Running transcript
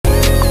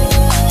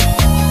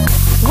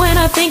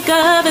I think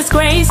of His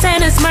grace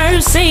and His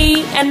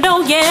mercy, and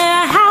oh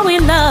yeah, how He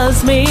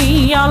loves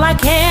me, all I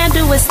can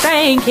do is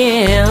thank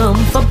Him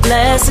for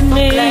blessing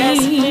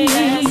me.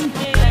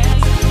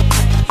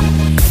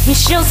 He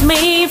shields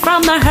me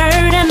from the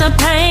hurt and the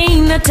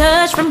pain, a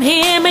touch from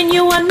Him and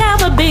you will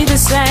never be the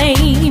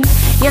same.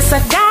 Yes, I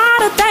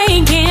gotta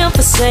thank Him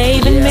for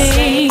saving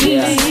me.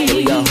 Here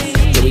we go.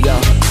 Here we go.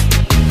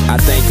 I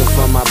thank Him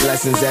for my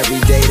blessings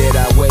every day that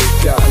I wake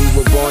up. We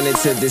were born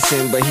into this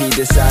sin, but He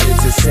decided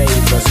to save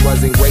us.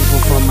 Wasn't grateful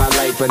for my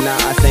life, but now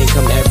I thank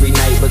Him every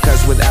night,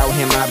 because without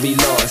Him I'd be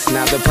lost.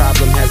 Now the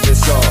problem has been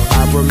solved.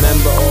 I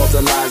remember all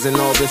the lies and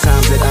all the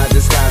times that I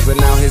disguised, but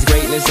now His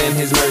greatness and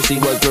His mercy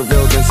was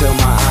revealed into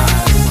my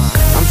eyes.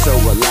 I'm so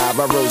alive,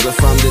 I rose up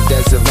from the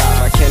dead,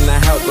 survive. I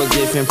cannot help but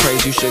give Him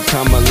praise. You should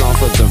come along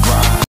for the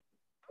ride.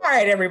 All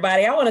right,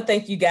 everybody. I want to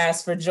thank you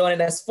guys for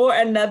joining us for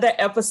another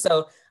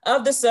episode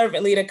of the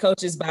Servant Leader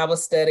Coaches Bible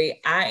Study.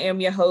 I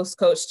am your host,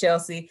 Coach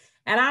Chelsea,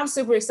 and I'm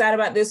super excited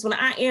about this one.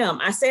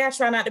 I say I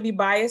try not to be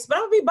biased, but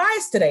I'm going to be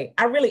biased today.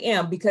 I really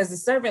am, because the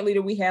servant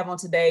leader we have on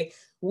today,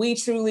 we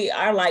truly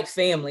are like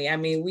family. I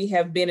mean, we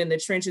have been in the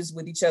trenches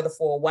with each other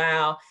for a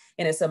while,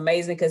 and it's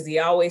amazing because he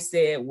always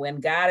said, when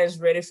God is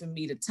ready for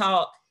me to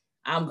talk,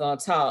 I'm going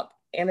to talk.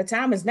 And the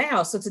time is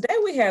now. So today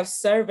we have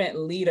servant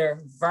leader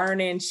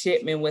Vernon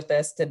Chipman with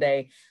us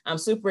today. I'm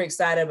super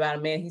excited about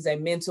him, man. He's a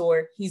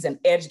mentor. He's an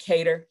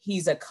educator.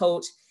 He's a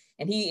coach.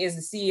 And he is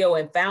the CEO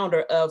and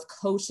founder of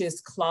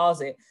Coach's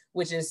Closet,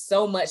 which is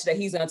so much that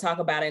he's going to talk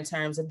about in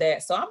terms of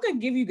that. So I'm going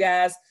to give you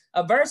guys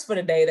a verse for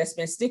today that's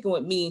been sticking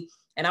with me,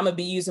 and I'm going to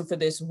be using for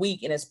this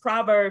week. And it's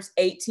Proverbs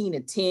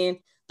 18:10.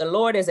 The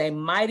Lord is a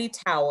mighty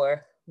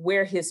tower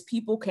where His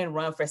people can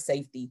run for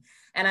safety.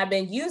 And I've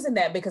been using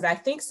that because I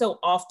think so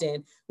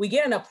often we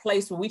get in a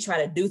place where we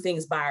try to do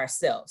things by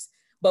ourselves,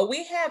 but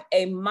we have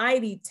a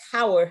mighty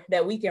tower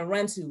that we can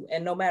run to.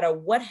 And no matter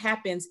what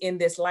happens in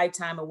this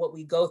lifetime and what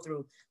we go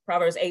through,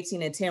 Proverbs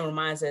 18:10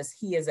 reminds us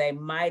He is a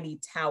mighty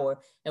tower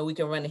and we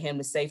can run to Him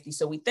to safety.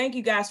 So we thank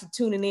you guys for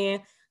tuning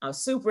in. I'm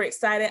super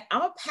excited.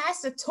 I'm going to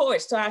pass the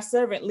torch to our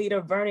servant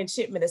leader, Vernon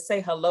Chipman, to say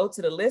hello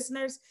to the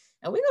listeners.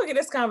 And we're going to get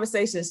this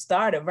conversation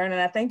started. Vernon,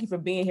 I thank you for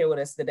being here with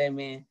us today,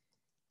 man.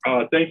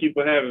 Thank you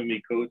for having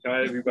me, Coach.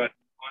 Hi, everybody.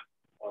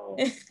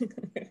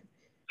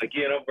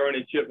 Again, I'm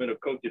Vernon Chipman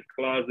of Coach's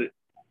Closet,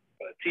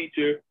 a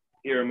teacher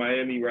here in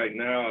Miami right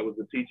now. I was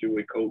a teacher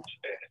with Coach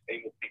at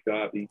Amos P.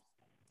 Garvey.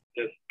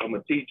 I'm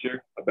a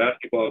teacher, a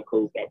basketball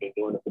coach. I've been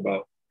doing it for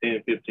about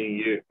 10, 15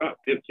 years, about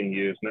 15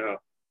 years now.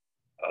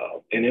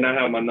 And then I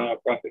have my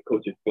nonprofit,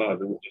 Coach's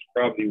Closet, which is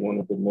probably one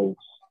of the most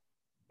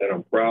that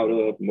I'm proud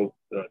of,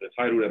 the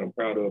title that I'm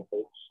proud of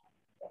most.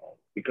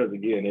 Because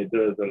again, it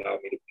does allow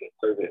me to be a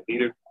servant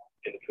leader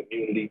in the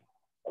community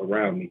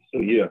around me. So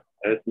yeah,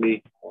 that's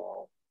me.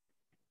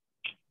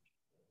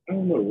 I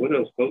don't know what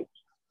else, Coach.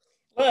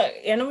 Look,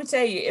 and let me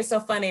tell you, it's so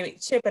funny.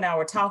 Chip and I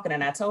were talking,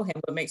 and I told him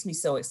what makes me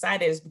so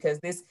excited is because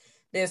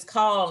this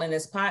call and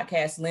this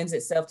podcast lends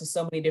itself to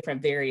so many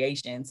different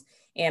variations.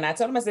 And I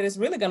told him, I said, it's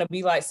really going to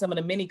be like some of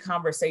the many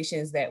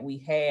conversations that we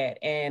had.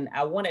 And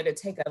I wanted to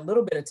take a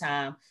little bit of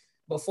time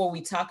before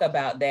we talk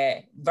about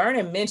that.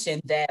 Vernon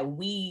mentioned that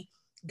we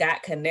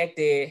got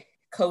connected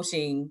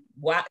coaching.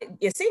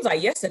 It seems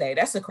like yesterday.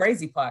 That's the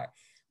crazy part.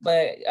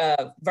 But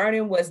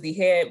Vernon was the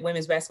head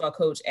women's basketball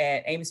coach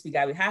at Amos P.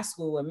 Garvey High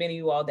School. And many of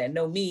you all that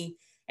know me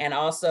and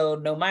also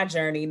know my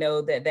journey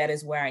know that that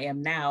is where I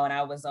am now. And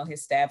I was on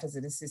his staff as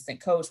an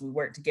assistant coach. We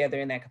worked together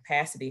in that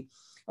capacity.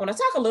 I want to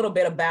talk a little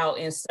bit about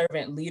in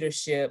servant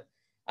leadership,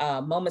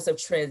 moments of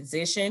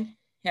transition.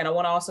 And I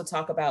want to also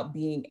talk about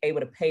being able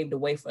to pave the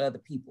way for other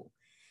people.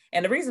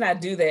 And the reason I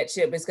do that,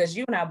 Chip, is because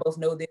you and I both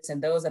know this, and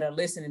those that are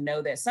listening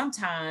know that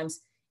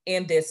sometimes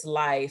in this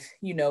life,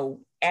 you know,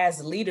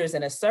 as leaders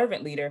and a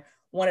servant leader,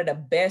 one of the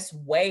best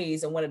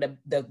ways and one of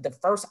the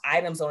first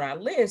items on our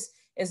list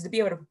is to be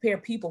able to prepare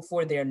people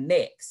for their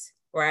next,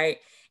 right?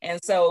 And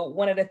so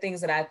one of the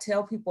things that I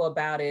tell people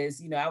about is,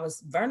 you know, I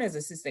was Vernon's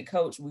assistant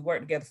coach. We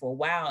worked together for a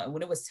while. And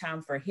when it was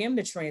time for him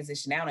to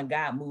transition out and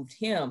God moved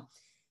him,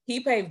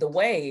 he paved the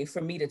way for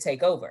me to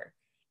take over.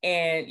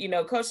 And, you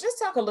know, Coach, just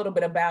talk a little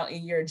bit about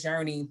in your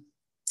journey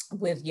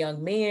with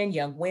young men,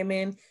 young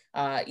women,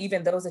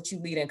 even those that you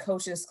lead in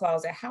Coach's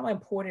Closet, how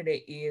important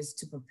it is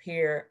to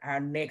prepare our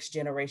next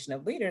generation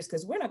of leaders,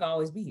 because we're not going to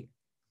always be here.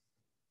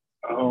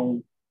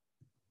 So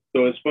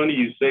it's funny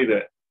you say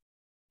that.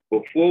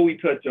 Before we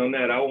touch on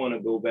that, I want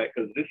to go back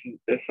because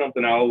that's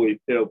something I always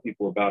tell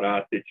people about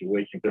our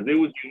situation, because it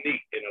was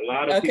unique and a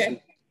lot of people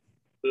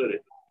understood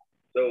it.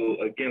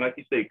 So again, like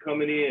you say,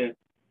 coming in,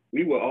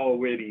 we were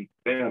already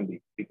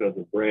family because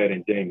of Brad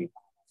and Jamie.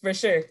 For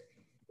sure.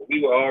 We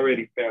were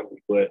already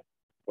family, but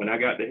when I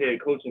got the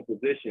head coaching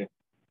position,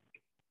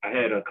 I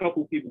had a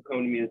couple people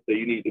come to me and say,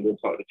 you need to go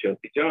talk to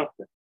Chelsea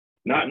Johnson.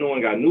 Not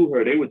knowing I knew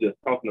her, they were just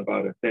talking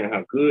about her, saying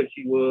how good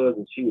she was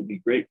and she would be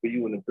great for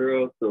you and the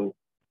girls. So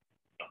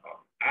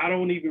I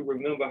don't even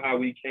remember how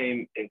we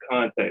came in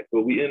contact,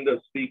 but we ended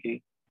up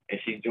speaking and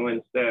she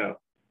joined the staff.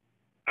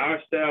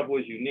 Our staff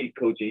was unique,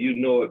 Coach, and you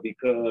know it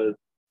because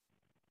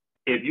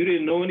if you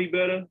didn't know any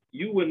better,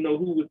 you wouldn't know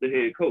who was the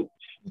head coach.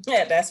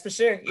 Yeah, that's for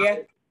sure. Yeah.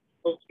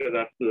 Because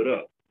I stood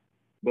up.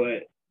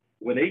 But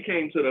when they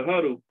came to the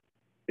huddle,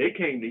 they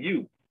came to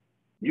you.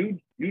 You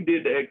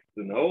did the X's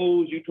and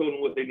O's. You told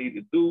them what they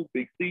needed to do.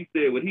 Big C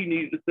said what he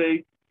needed to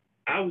say.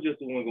 I was just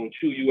the one going to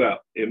chew you out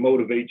and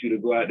motivate you to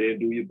go out there and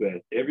do your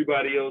best.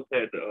 Everybody else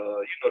had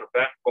the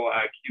basketball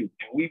IQ,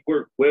 and we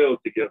worked well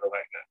together like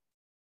that.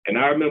 And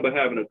I remember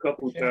having a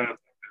couple times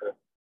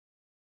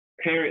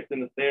parents in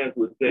the stands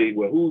would say,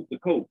 well, who's the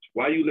coach?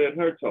 Why you letting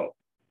her talk?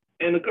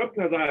 And a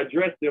couple times I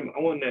addressed them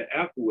on that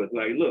afterwards,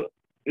 like, look,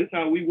 this is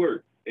how we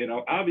work. And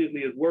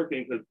obviously it's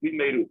working because we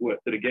made it, to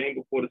the game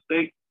before the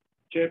state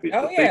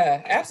championship? Oh,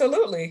 yeah,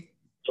 absolutely.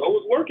 So it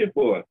was working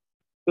for us.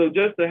 So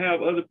just to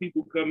have other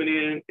people coming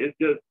in, it's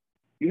just,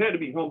 you had to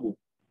be humble.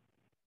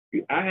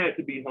 I had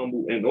to be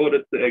humble in order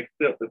to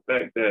accept the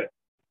fact that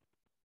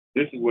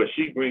this is what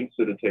she brings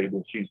to the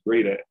table. She's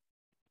great at.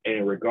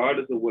 And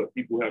regardless of what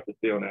people have to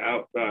say on the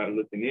outside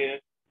looking in,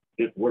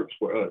 this works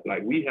for us.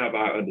 Like, we have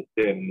our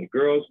understanding. The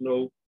girls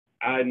know,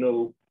 I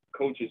know,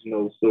 coaches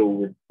know.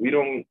 So we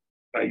don't,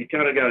 like, you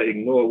kind of got to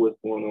ignore what's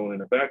going on in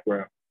the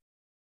background.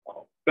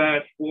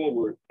 Fast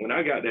forward, when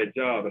I got that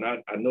job, and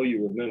I know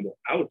you remember,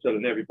 I was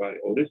telling everybody,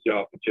 oh, this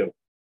job for Chelsea.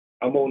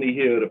 I'm only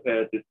here to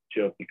pass this to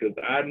Chelsea because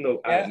I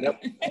know I never,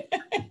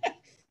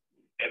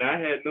 and I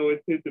had no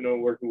intention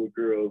on working with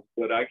girls,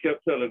 but I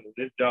kept telling them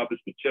this job is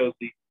for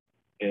Chelsea.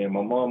 And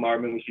my mom, I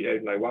remember she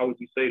asked, like, why would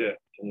you say that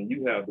when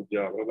you have the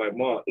job? I'm like,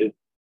 Mom,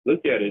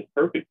 look at it, it's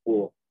perfect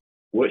for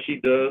what she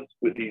does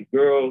with these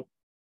girls,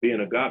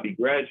 being a Gabi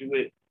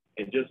graduate,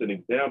 and just an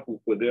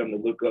example for them to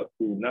look up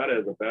to, not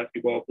as a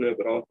basketball player,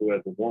 but also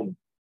as a woman.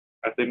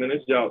 I said, man,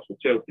 this job's for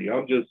Chelsea.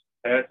 I'm just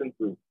passing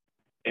through.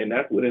 And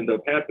that's what ended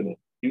up happening.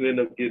 You end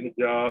up getting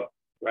a job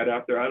right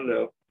after I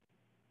left.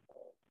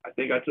 I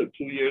think I took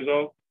 2 years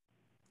off.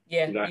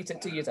 Yeah, you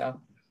took 2 years off.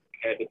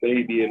 Had the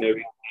baby and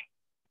everything.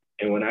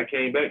 And when I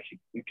came back,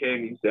 you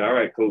came and you said, all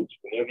right, coach,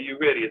 whenever you're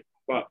ready, it's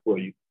a spot for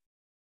you.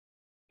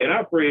 And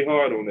I prayed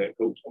hard on that,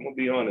 coach. I'm going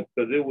to be honest,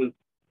 because it was,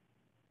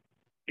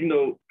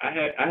 I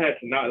had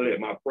to not let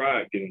my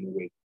pride get in the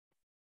way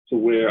to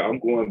where I'm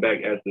going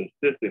back as the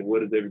assistant.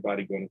 What is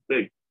everybody going to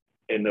say?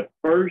 And the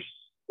first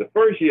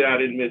year I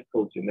didn't miss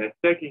coaching. That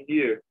second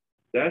year,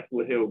 that's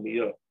what held me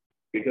up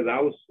because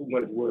I was too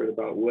much worried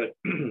about what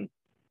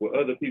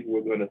other people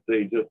were going to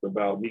say just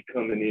about me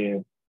coming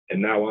in.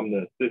 And now I'm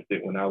the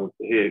assistant when I was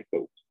the head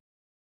coach.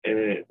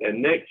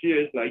 And next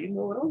year, it's like, I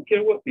don't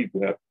care what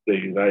people have to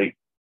say. Like,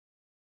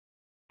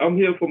 I'm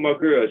here for my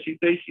girl. She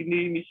says she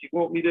needs me. She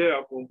want me there.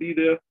 I'm going to be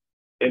there.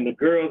 And the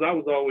girls, I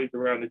was always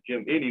around the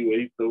gym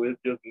anyway. So it's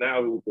just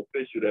now it was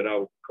official that I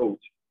was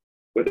coach.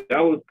 But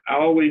I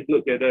always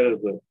look at that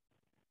as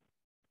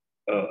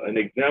an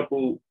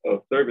example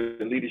of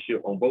servant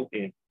leadership on both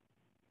ends.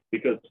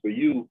 Because for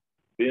you,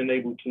 being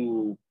able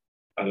to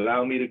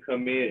allow me to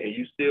come in and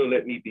you still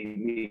let me be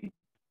me.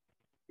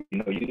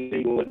 You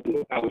didn't go into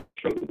a power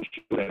struggle with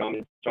you that I'm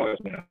in charge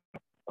now.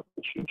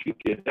 You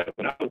did that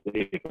when I was the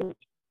head coach.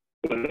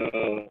 But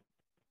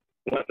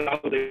once I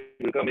was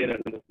able to come in as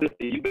an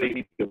assistant, you made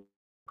me feel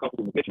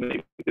comfortable. You made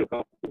me feel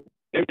comfortable.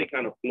 Everything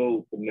kind of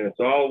flowed from there.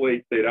 So I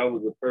always say that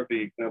was a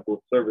perfect example of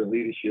servant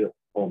leadership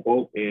on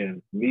both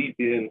ends. Me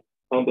being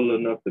humble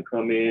enough to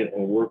come in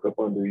and work up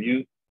under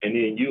you, and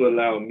then you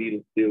allow me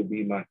to still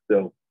be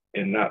myself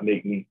and not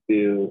make me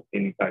feel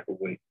any type of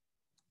way.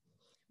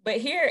 But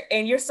here,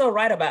 and you're so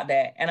right about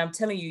that. And I'm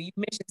telling you, you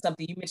mentioned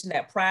something. You mentioned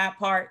that pride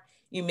part.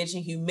 You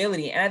mentioned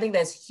humility. And I think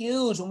that's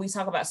huge when we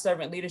talk about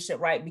servant leadership,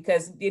 right?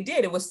 Because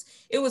it was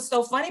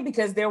so funny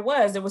because there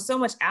was so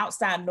much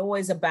outside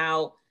noise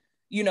about,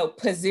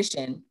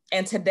 position.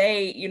 And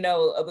today, it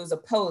was a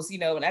post,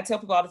 and I tell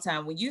people all the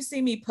time, when you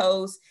see me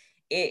post,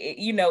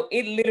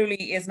 it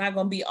literally is not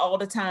going to be all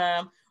the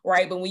time,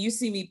 right? But when you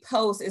see me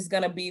post, it's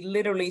going to be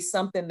literally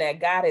something that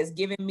God has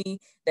given me,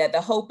 that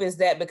the hope is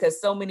that because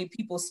so many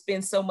people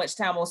spend so much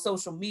time on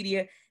social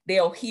media,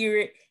 they'll hear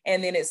it.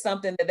 And then it's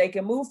something that they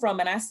can move from.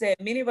 And I said,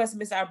 many of us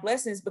miss our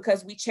blessings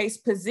because we chase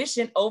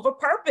position over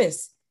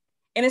purpose.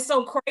 And it's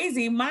so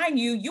crazy, mind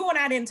you, you and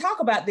I didn't talk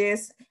about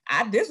this.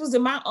 This was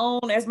in my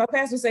own, as my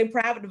pastor say,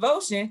 private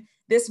devotion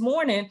this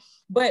morning,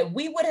 but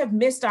we would have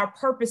missed our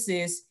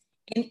purposes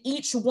in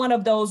each one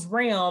of those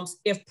realms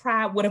if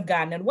pride would have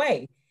gotten in the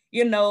way.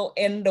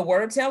 And the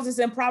word tells us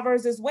in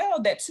Proverbs as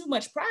well that too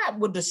much pride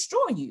will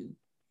destroy you.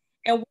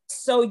 And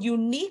what's so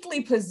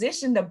uniquely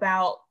positioned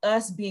about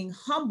us being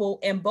humble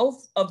in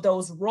both of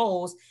those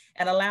roles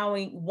and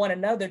allowing one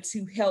another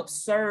to help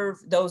serve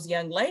those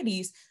young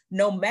ladies,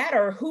 no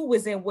matter who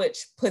was in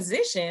which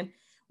position,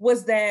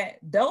 was that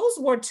those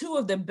were two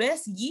of the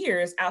best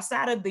years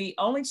outside of the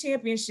only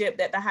championship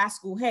that the high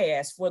school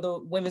has for the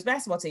women's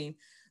basketball team.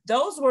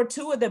 Those were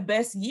two of the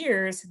best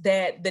years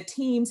that the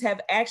teams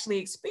have actually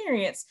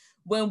experienced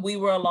when we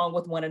were along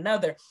with one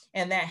another.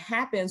 And that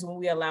happens when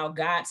we allow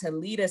God to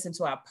lead us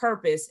into our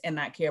purpose and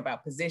not care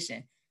about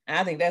position. And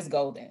I think that's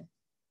golden.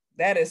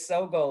 That is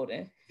so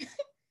golden.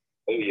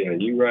 Oh yeah,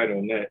 you're right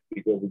on that.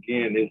 Because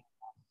again,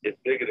 it's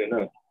bigger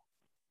than us.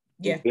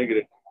 Yeah. It's bigger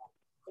than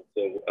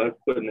So us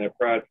putting that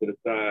pride to the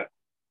side,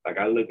 like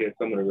I look at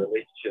some of the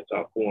relationships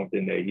I formed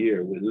in that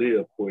year with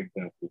Liv, for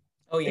example.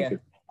 Oh yeah. And,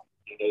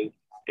 you know,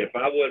 if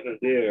I wasn't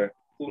there,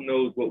 who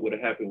knows what would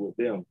have happened with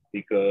them,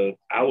 because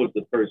I was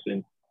the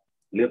person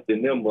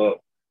lifting them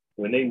up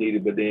when they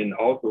needed. But then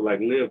also, like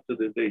Liv, to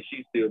this day,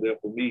 she's still there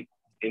for me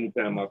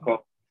anytime I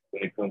call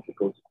when it comes to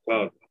Coach's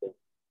Closet. So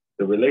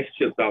the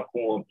relationships I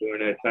formed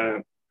during that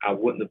time, I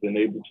wouldn't have been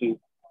able to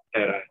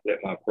had I let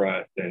my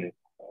pride stand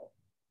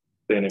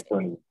in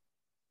front of me.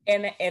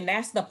 And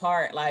that's the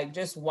part, like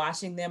just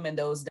watching them and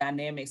those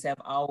dynamics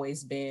have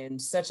always been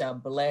such a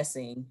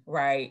blessing,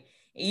 right?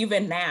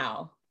 Even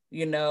now,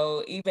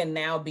 even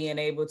now being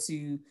able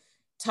to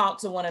talk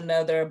to one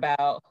another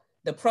about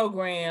the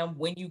program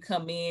when you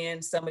come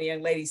in, some of the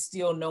young ladies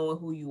still knowing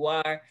who you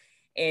are.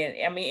 And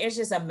I mean, it's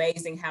just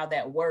amazing how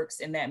that works,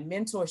 and that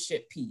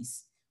mentorship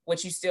piece,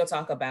 what you still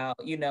talk about,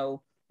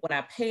 when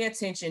I pay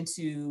attention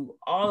to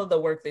all of the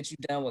work that you've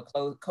done with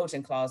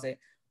Coaching Closet,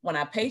 when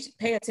I pay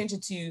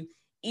attention to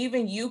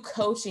even you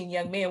coaching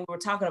young men, we were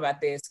talking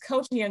about this,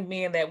 coaching young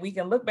men that we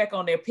can look back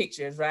on their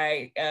pictures,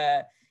 right?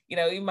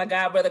 Even my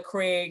god brother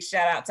Craig,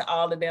 shout out to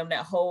all of them,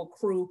 that whole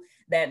crew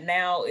that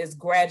now is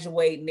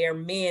graduating, they're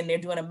men, they're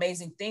doing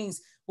amazing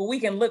things. But we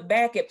can look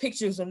back at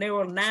pictures when they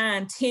were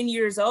 9, 10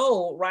 years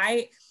old,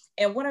 right?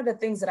 And one of the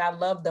things that I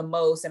love the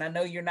most, and I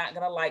know you're not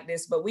going to like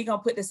this, but we're going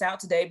to put this out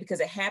today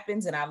because it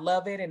happens and I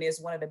love it. And it's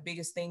one of the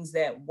biggest things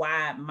that why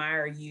I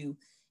admire you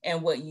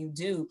and what you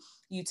do.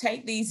 You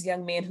take these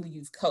young men who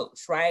you've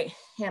coached, right?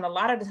 And a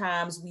lot of the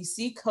times we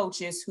see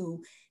coaches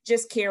who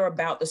just care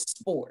about the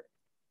sport,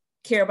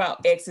 care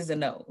about X's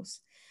and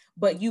O's,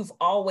 but you've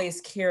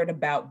always cared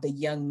about the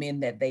young men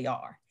that they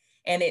are.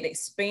 And it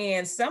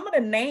expands some of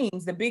the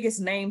names, the biggest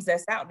names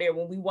that's out there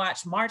when we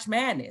watch March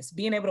Madness,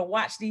 being able to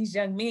watch these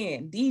young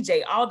men,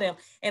 DJ, all them.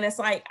 And it's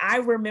like, I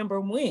remember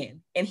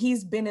when, and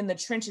he's been in the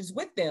trenches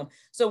with them.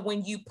 So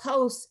when you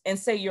post and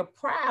say you're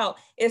proud,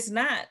 it's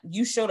not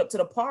you showed up to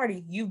the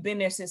party, you've been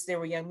there since they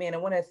were young men.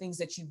 And one of the things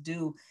that you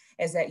do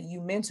is that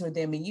you mentor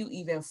them, and you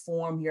even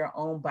form your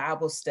own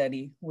Bible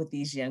study with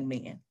these young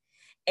men.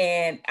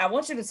 And I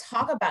want you to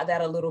talk about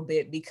that a little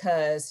bit,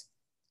 because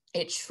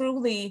it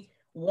truly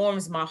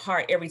warms my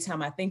heart every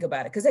time I think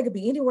about it, because they could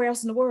be anywhere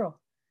else in the world,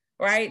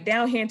 right?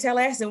 Down here in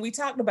Tallahassee, we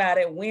talked about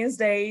it.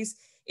 Wednesdays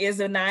is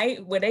a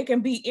night where they can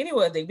be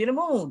anywhere. They can be the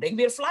moon, they can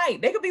be a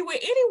flight, they could be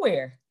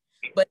anywhere,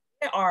 but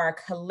they are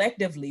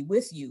collectively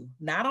with you,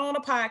 not on a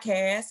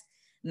podcast,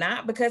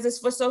 not because it's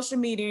for social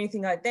media or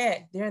anything like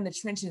that. They're in the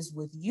trenches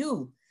with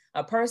you,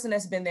 a person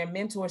that's been their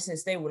mentor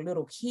since they were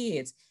little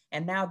kids,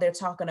 and now they're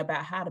talking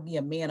about how to be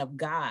a man of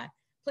God.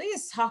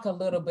 Please talk a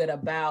little bit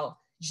about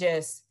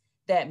just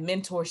that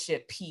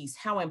mentorship piece,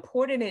 how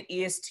important it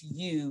is to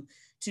you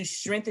to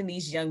strengthen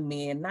these young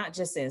men, not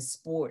just in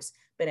sports,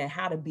 but in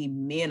how to be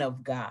men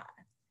of God.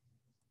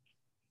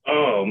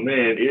 Oh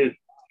man,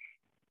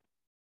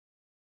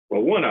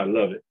 well, one, I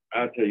love it.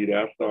 I'll tell you that.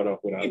 I'll start off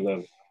with I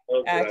love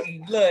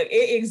it. Look,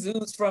 it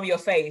exudes from your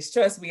face.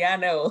 Trust me, I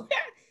know.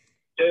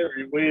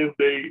 Every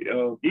Wednesday,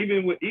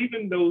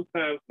 even those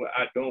times where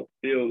I don't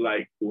feel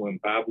like doing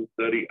Bible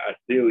study, I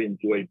still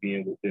enjoy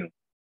being with them.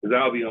 Because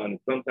I'll be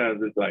honest,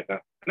 sometimes it's like,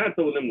 and I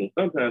told them that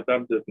sometimes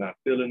I'm just not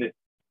feeling it.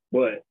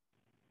 But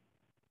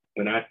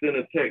when I send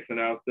a text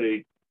and I'll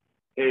say,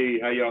 hey,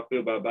 how y'all feel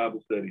about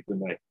Bible study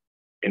tonight?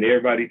 And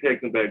everybody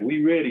texting back,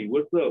 we ready,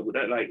 what's up? With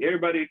that, like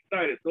everybody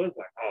excited. So it's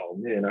like, oh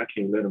man, I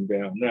can't let them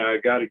down. Now I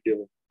got to give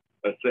them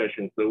a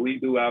session. So we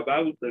do our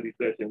Bible study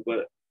session.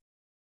 But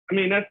I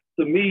mean, that's,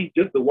 to me,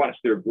 just to watch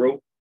their growth,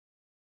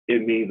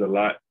 it means a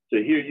lot.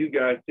 To hear you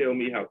guys tell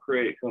me how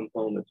Craig comes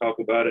home and talk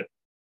about it,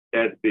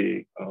 that's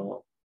big.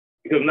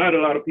 Because not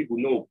a lot of people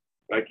know,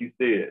 like you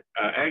said,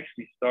 I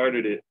actually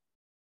started it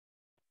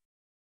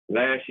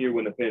last year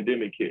when the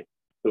pandemic hit.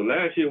 So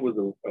last year was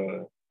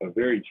a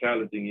very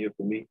challenging year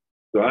for me.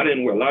 So I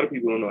didn't work. A lot of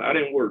people don't know, I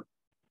didn't work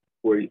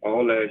for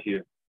all last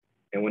year.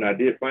 And when I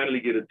did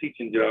finally get a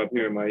teaching job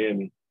here in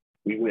Miami,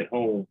 we went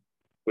home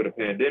for the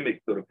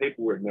pandemic, so the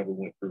paperwork never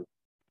went through.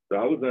 So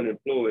I was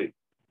unemployed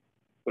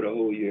for the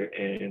whole year.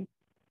 And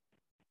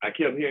I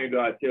kept hearing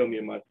God tell me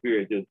in my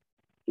spirit, just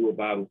do a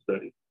Bible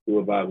study.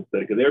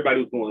 Because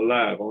everybody was going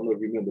live. I don't know if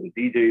you remember, the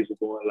DJs were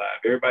going live.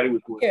 Everybody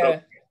was doing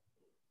something.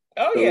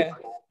 Oh, so yeah.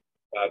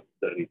 Bible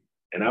study.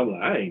 And I'm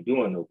like, I ain't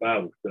doing no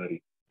Bible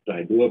study.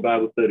 Like, do a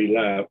Bible study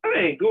live. I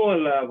ain't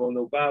going live on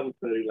no Bible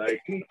study.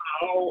 Like,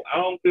 I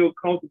don't feel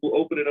comfortable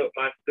opening up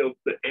myself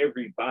to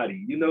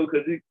everybody,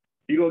 because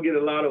you're going to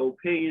get a lot of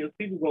opinions.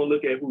 People going to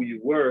look at who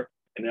you were.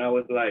 And I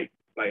was like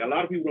a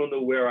lot of people don't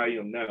know where I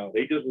am now.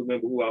 They just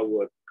remember who I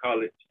was in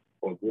college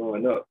or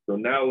growing up. So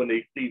now when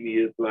they see me,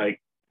 it's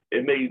like,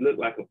 it made look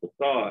like a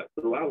facade.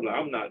 So I was like,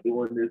 I'm not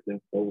doing this.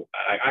 And so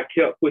I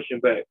kept pushing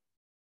back.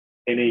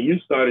 And then you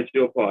started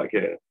your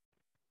podcast.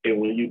 And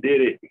when you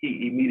did it,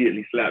 he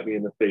immediately slapped me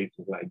in the face.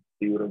 Was like,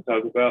 see what I'm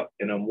talking about?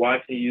 And I'm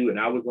watching you, and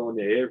I was on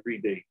there every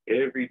day.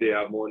 Every day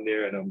I'm on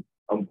there, and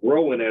I'm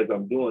growing as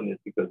I'm doing this,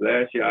 because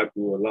last year I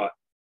grew a lot.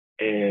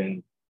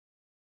 And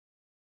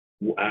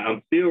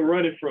I'm still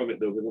running from it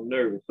though, because I'm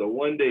nervous. So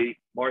one day,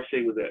 Marche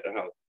was at the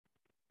house.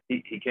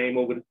 He came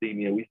over to see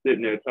me, and we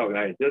sitting there talking.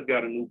 I had just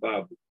got a new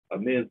Bible, a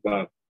men's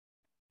Bible,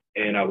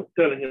 and I was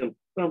telling him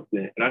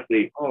something, and I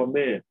said, "Oh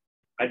man,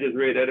 I just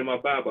read that in my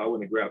Bible." I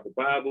went and grabbed the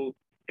Bible,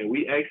 and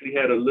we actually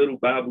had a little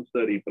Bible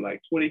study for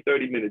like 20,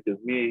 30 minutes,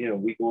 just me and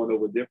him. We going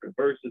over different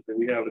verses, and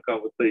we having a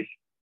conversation,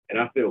 and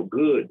I felt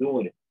good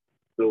doing it.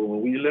 So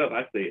when we left,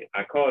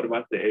 I called him.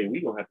 I said, "Hey,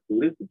 we gonna have to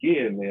do this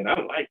again, man.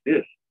 I like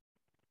this."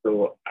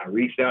 So I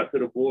reached out to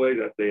the boys.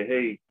 I said,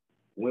 "Hey,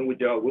 when would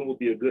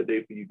be a good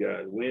day for you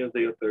guys?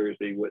 Wednesday or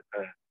Thursday? What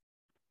time?"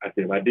 I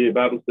said, "If I did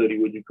Bible study,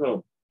 would you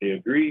come?" They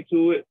agreed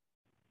to it.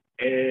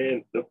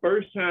 And the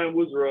first time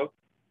was rough.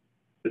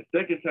 The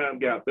second time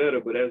got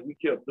better, but as we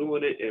kept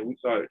doing it and we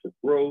started to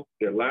grow,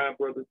 their line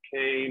brothers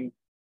came,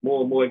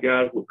 more and more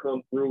guys would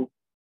come through.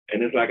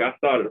 And it's like I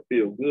started to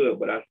feel good,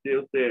 but I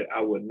still said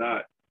I'm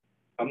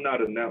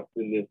not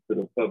announcing this to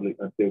the public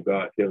until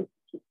God tells me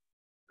to.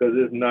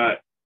 Because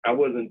I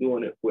wasn't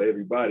doing it for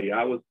everybody.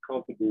 I was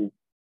comfortable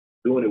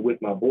doing it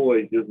with my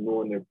boys, just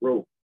knowing their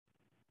growth.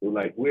 So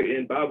like we're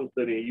in Bible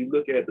study and you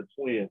look at the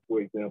twins,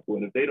 for example,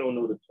 and if they don't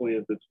know the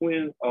twins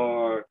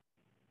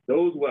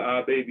those were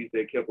our babies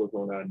that kept us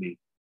on our knees.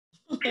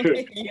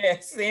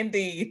 Yes,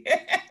 indeed.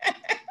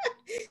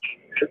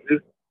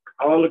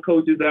 All the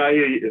coaches out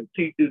here and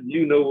teachers,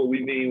 you know what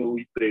we mean when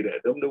we say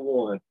that. Them the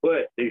ones,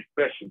 but they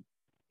special.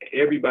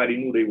 Everybody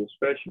knew they were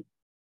special.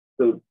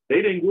 So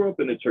they didn't grow up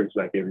in the church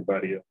like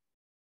everybody else.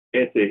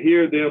 And to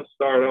hear them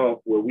start off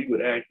where we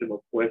would ask them a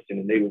question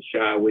and they would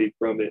shy away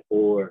from it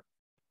or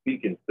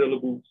speak in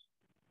syllables.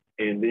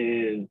 And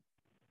then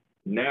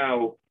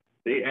now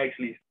they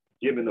actually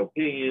giving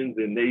opinions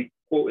and they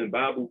quoting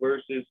Bible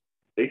verses.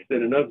 They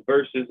sending us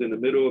verses in the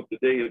middle of the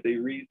day if they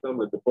read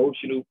some, a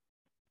devotional.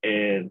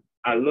 And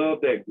I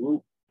love that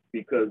group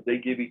because they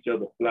give each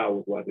other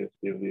flowers while they're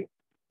still here.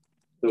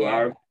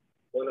 So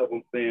one of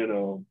them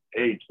saying,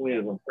 "Hey,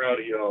 twins, I'm proud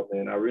of y'all,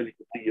 man. I really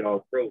can see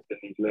y'all growth in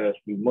these last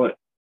few months.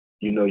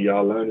 You know,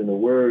 y'all learning the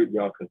word,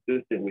 y'all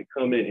consistent with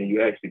coming, and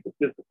you actually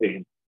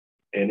participating."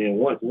 And then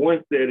once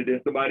one said it,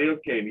 then somebody else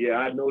came. "Yeah,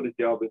 I noticed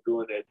y'all been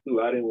doing that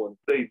too. I didn't want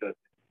to say nothing."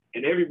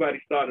 And everybody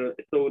started,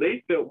 so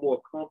they felt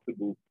more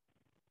comfortable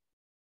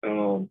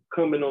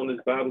coming on this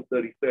Bible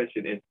study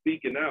session and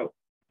speaking out.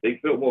 They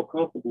felt more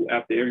comfortable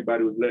after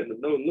everybody was letting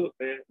them know, "Look,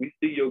 man, we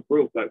see your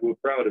growth, like we're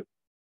proud of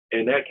you."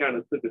 And that kind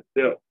of took a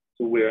step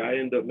to where I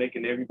ended up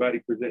making everybody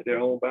present their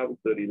own Bible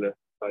study lesson.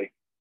 Like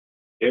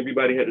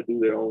everybody had to do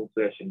their own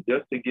session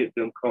just to get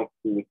them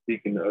comfortable with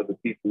speaking to other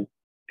people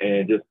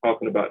and just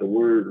talking about the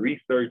word,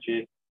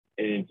 researching,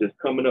 and just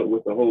coming up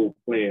with a whole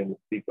plan to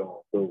speak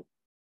on. So,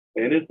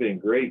 and it's been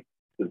great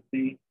to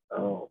see.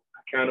 I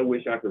kind of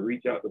wish I could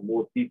reach out to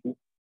more people,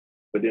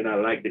 but then I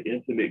like the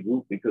intimate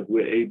group because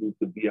we're able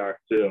to be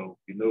ourselves,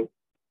 you know?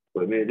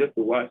 But man, just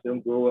to watch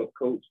them grow up,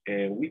 coach,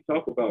 and we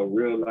talk about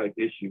real life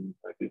issues.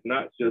 Like it's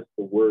not just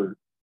the word.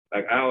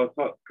 Like I always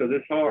talk, because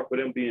it's hard for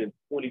them being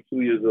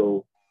 22 years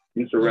old.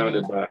 You're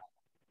surrounded by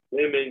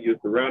women, you're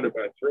surrounded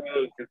by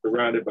drugs, you're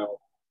surrounded by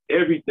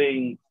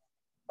everything,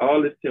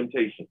 all this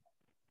temptation.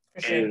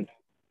 Sure. And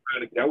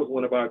that was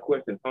one of our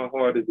questions. How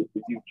hard is it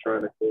for you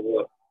trying to grow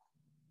up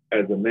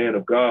as a man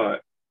of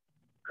God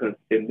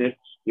in this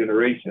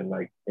generation,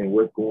 like, and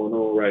what's going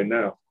on right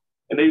now?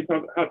 And they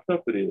talk how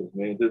tough it is,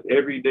 man. Just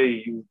every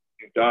day you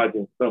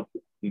dodging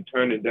something, you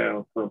turning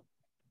down something.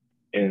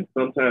 And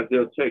sometimes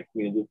they'll text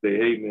me and just say,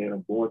 "Hey man,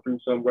 I'm going through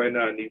something right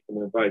now. I need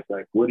some advice.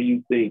 Like, what do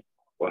you think?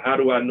 Or how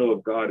do I know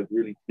if God is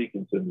really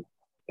speaking to me?"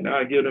 And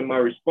I give them my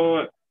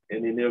response,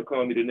 and then they'll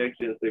call me the next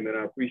day and say, "Man,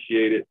 I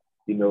appreciate it.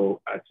 You know,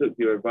 I took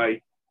your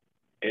advice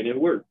and it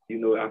worked. You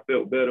know, I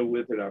felt better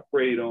with it. I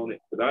prayed on it."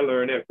 Because I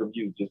learned that from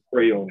you. Just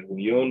pray on it. When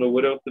you don't know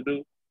what else to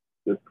do,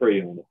 just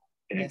pray on it.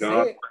 And that's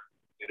God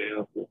the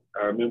answer.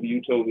 I remember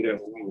you told me that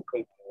when we were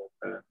coaching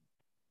one time.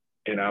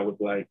 And I was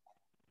like,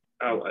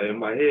 in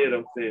my head,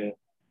 I'm saying,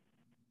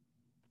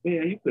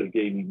 "Man, you could have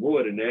gave me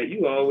more than that.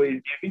 You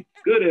always give me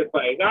good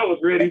advice." I was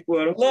ready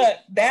for it. Look,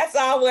 that's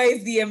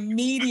always the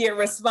immediate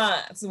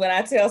response when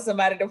I tell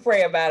somebody to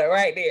pray about it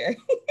right there.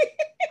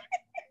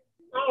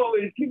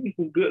 Always give me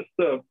some good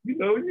stuff. You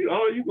know,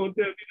 all you're going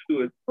to tell me to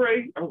do is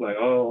pray. I'm like,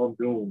 "Oh, I'm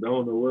doomed. I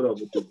don't know what I'm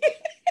going to do."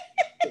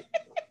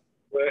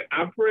 But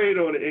I prayed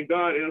on it, and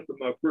God answered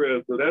my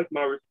prayer. So that's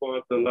my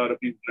response to a lot of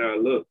people now.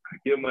 Look, I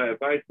give my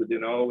advice, but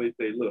then I always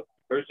say, look,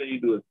 first thing you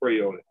do is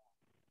pray on it.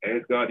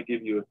 Ask God to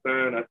give you a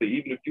sign. I say,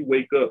 even if you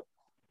wake up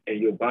and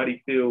your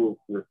body feels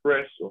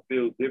refreshed or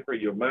feels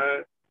different, your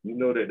mind, you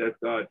know that that's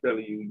God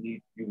telling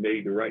you you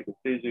made the right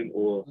decision,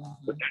 or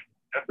but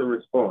that's a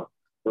response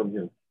from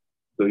Him.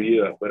 So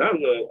yeah, but I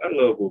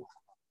love it.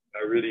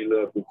 I really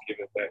love this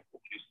giving back.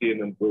 You're seeing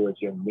them grow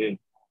as young men,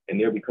 and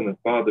they're becoming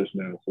fathers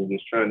now. So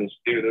just trying to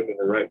steer them in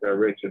the right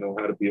direction on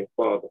how to be a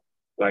father.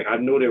 Like I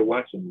know they're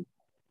watching me.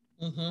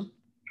 I know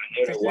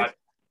they're watching.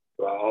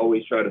 So I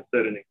always try to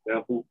set an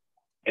example,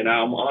 and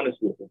I'm honest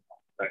with them.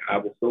 Like I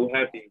was so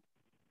happy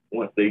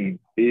once they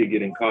did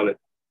get in college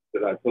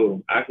that I told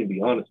them I can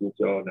be honest with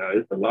y'all now.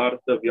 It's a lot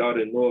of stuff y'all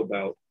didn't know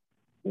about,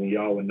 when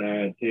y'all were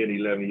 9, 10,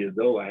 11 years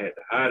old. I had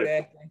to hide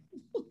it.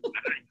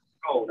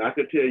 I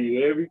could tell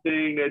you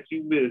everything that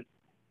you missed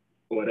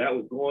or that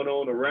was going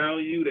on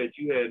around you that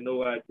you had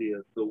no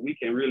idea. So we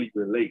can really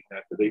relate now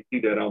because they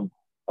see that I'm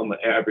an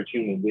average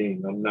human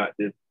being. I'm not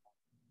this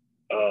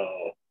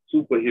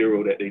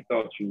superhero that they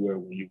thought you were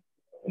when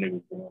it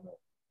was going on.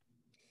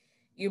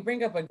 You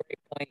bring up a great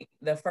point.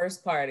 The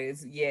first part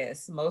is,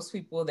 yes, most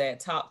people that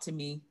talk to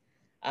me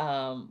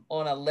on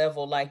a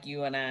level like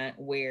you and I,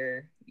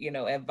 where,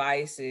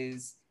 advice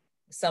is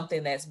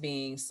something that's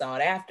being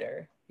sought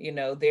after.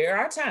 There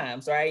are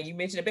times, right? You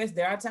mentioned it best.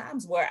 There are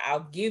times where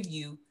I'll give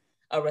you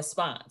a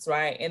response,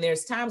 right? And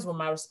there's times when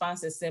my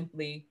response is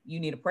simply, you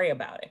need to pray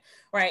about it,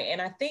 right?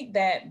 And I think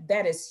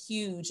that is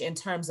huge in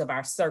terms of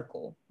our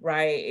circle,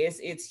 right?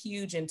 It's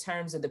huge in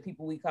terms of the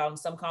people we call them.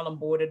 Some call them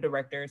board of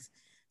directors.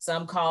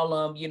 Some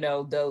call them,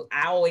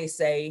 I always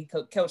say,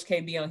 Coach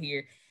KB on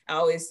here, I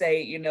always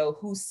say,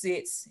 who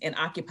sits and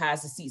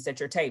occupies the seats at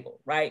your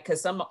table, right?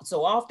 Because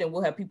so often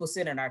we'll have people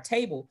sit at our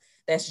table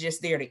that's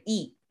just there to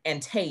eat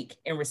and take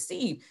and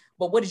receive.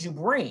 But what did you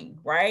bring,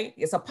 right?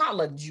 It's a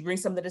potluck. Did you bring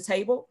something to the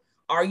table?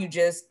 Are you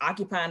just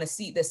occupying a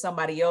seat that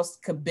somebody else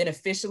could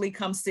beneficially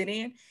come sit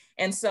in?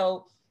 And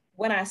so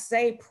when I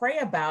say pray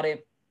about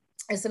it,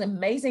 it's an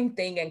amazing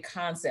thing and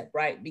concept,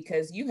 right?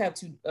 Because you have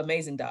two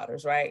amazing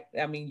daughters, right?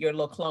 I mean, your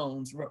little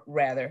clones,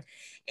 rather.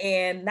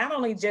 And not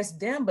only just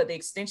them, but the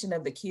extension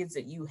of the kids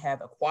that you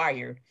have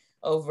acquired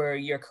over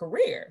your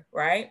career,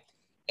 right?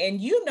 And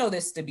you know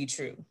this to be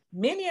true.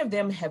 Many of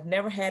them have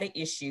never had an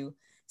issue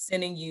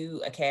sending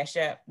you a Cash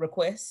App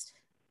request,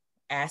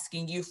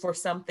 asking you for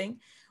something,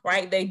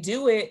 right? They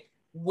do it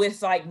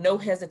with like no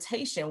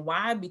hesitation.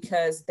 Why?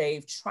 Because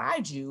they've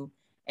tried you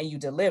and you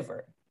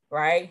deliver,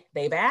 right?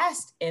 They've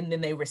asked and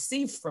then they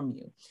received from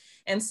you.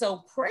 And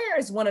so prayer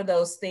is one of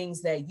those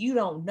things that you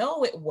don't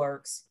know it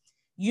works.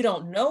 You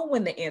don't know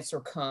when the answer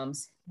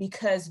comes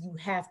because you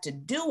have to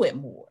do it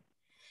more.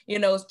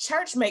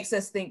 Church makes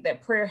us think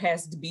that prayer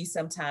has to be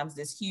sometimes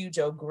this huge,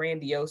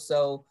 grandiose,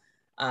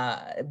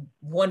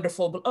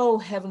 wonderful, oh,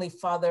 Heavenly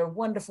Father,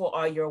 wonderful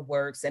are your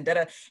works, and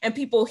and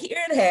people hear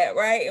that,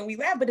 right? And we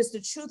laugh, but it's the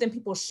truth, and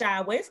people shy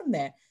away from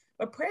that.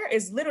 But prayer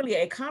is literally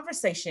a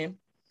conversation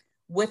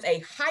with a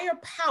higher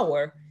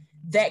power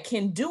that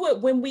can do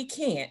it when we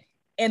can't.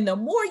 And the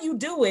more you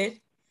do it,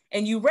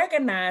 and you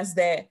recognize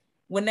that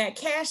when that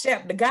Cash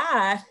App to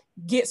God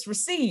gets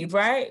received,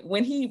 right?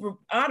 When he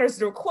honors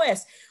the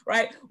request,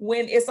 right?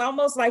 When it's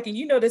almost like, and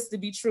you know this to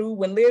be true,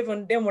 when Liv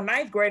and them were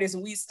ninth graders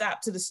and we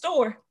stopped to the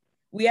store,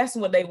 we ask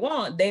them what they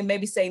want. They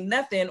maybe say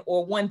nothing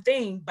or one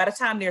thing. By the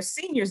time they're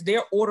seniors,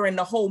 they're ordering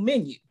the whole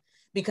menu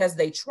because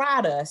they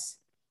tried us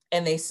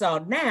and they saw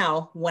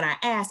now when I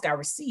ask, I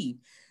receive.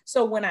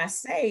 So when I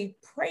say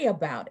pray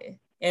about it,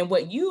 and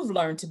what you've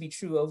learned to be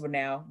true over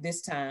now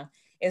this time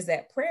is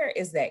that prayer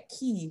is that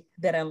key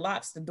that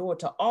unlocks the door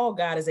to all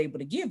God is able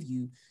to give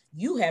you.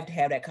 You have to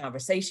have that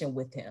conversation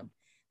with him.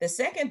 The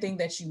second thing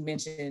that you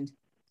mentioned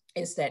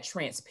is that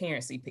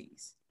transparency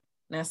piece.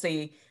 Now,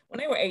 see, when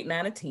they were 8,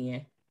 9, or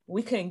 10,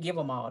 we couldn't give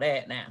them all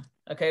that now.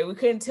 Okay. We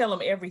couldn't tell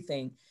them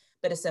everything,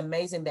 but it's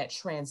amazing that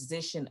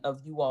transition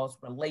of you all's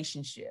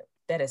relationship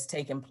that has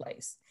taken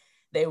place.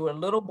 They were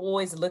little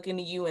boys looking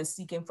to you and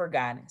seeking for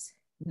guidance.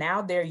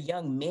 Now they're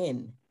young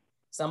men,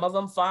 some of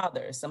them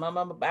fathers, some of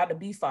them about to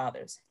be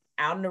fathers,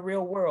 out in the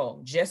real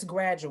world, just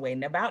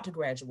graduating, about to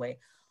graduate,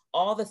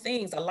 all the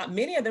things,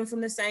 many of them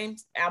from the same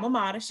alma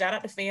mater, shout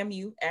out to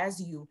FAMU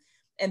as you,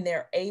 and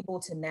they're able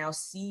to now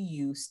see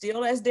you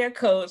still as their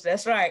coach.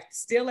 That's right,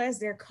 still as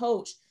their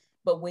coach.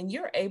 But when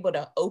you're able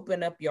to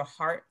open up your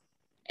heart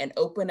and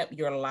open up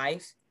your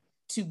life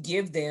to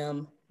give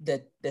them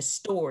the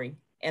story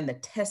and the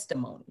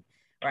testimony,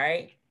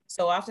 right?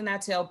 So often I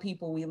tell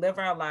people we live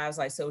our lives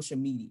like social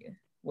media,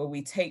 where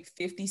we take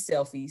 50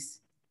 selfies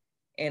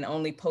and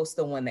only post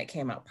the one that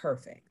came out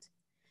perfect.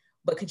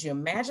 But could you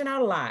imagine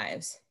our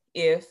lives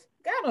if,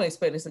 God don't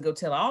expect us to go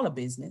tell all the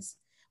business,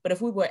 but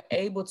if we were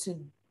able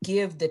to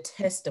give the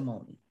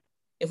testimony,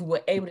 if we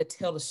were able to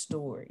tell the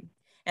story,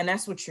 and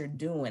that's what you're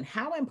doing.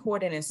 How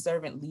important is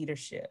servant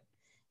leadership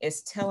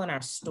is telling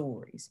our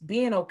stories,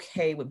 being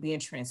okay with being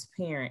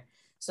transparent.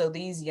 So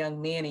these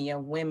young men and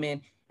young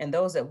women and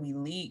those that we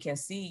lead can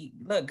see,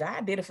 look,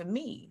 God did it for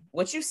me.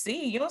 What you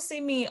see, you don't see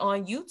me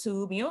on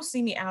YouTube. You don't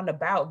see me out and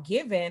about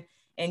giving,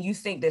 and you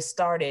think this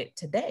started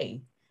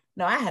today.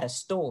 No, I had a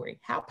story.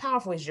 How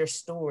powerful is your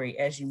story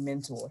as you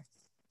mentor?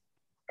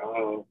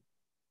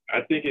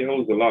 I think it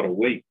holds a lot of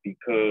weight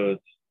because,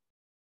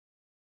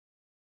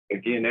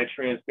 again, that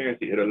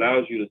transparency, it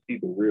allows you to see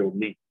the real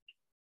me.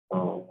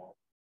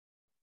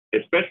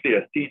 Especially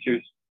as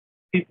teachers,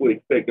 people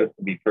expect us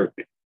to be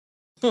perfect.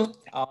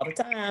 All the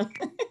time.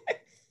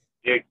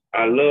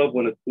 I love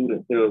when a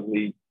student tells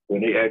me,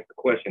 when they ask a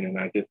question, and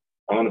I just,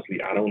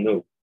 honestly, I don't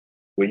know.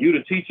 When you're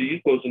the teacher, you're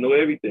supposed to know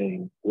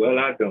everything. Well,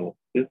 I don't.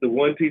 It's the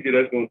one teacher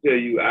that's going to tell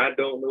you, I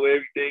don't know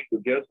everything,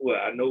 but guess what?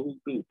 I know who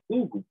to.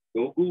 Google.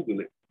 Go Google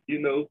it,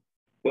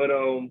 But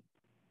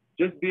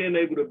just being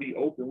able to be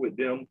open with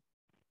them,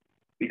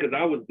 because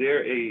I was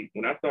their age.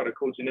 When I started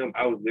coaching them,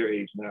 I was their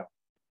age now.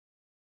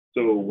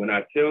 So when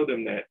I tell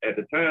them that, at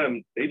the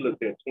time, they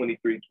looked at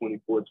 23,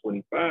 24,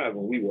 25,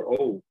 and we were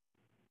old.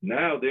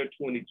 Now they're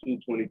 22,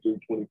 23,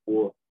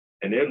 24,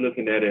 and they're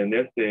looking at it and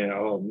they're saying,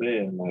 oh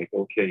man, like,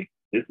 okay,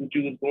 this is what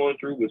you was going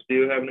through, but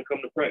still having to come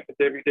to practice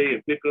every day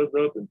and pick us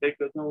up and take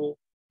us home.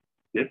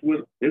 This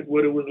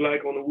what it was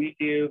like on the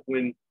weekends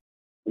when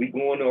we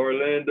going to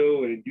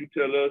Orlando and you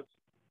tell us,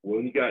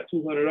 well, you got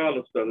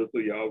 $200, fellas, so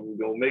y'all was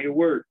gonna make it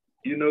work,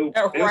 you know?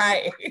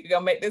 Right, you're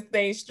gonna make this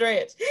thing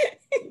stretch.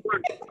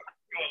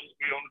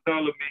 We on the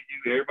dollar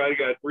menu, everybody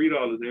got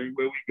 $3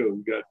 everywhere we go.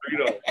 We got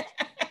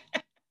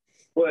 $3.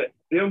 But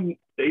them,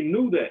 they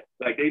knew that,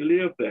 like they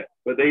lived that,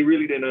 but they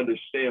really didn't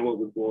understand what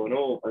was going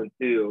on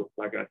until,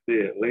 like I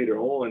said, later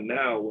on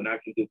now when I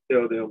can just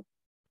tell them,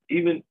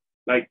 even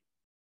like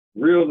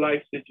real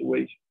life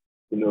situations,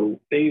 you know,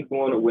 things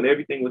going on, when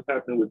everything was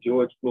happening with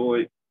George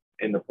Floyd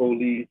and the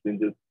police, and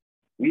just,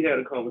 we had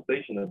a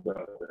conversation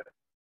about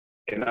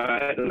that. And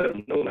I had to let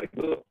them know, like,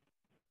 look,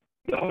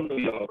 y'all know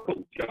y'all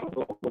coach, y'all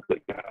know I'm a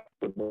good guy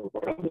for the most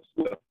part, I'm a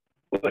swell.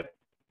 But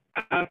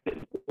I've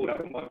been pulled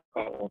out of my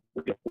car on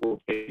 3 or 4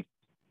 occasions.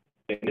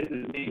 And this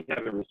is me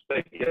having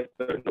respect. Yes,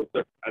 sir, no,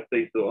 sir. I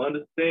say, so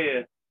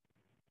understand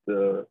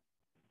the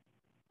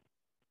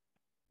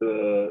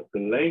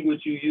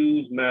language you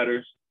use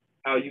matters,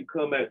 how you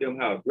come at them,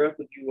 how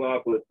aggressive you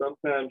are, but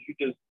sometimes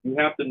you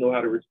have to know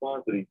how to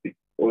respond to these people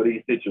or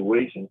these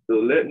situations. So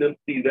letting them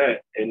see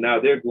that, and now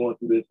they're going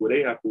through this where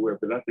they have to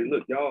work. Because I say,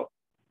 look, y'all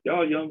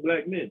young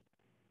black men.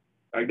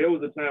 Like there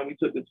was a time we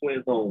took the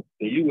twins home,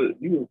 and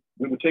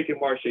we were taking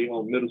Marche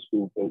home, middle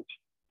school coach,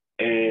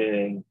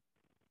 and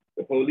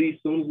the police,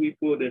 as soon as we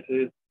pulled into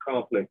his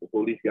complex, the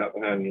police got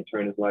behind me and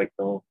turned his lights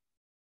on.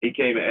 He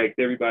came and asked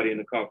everybody in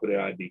the car for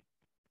their ID.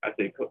 I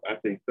say,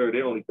 sir,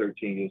 they're only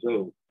 13 years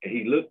old. And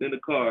he looked in the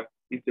car.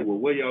 He said, well,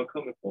 where y'all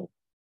coming from?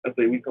 I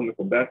said, we coming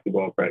from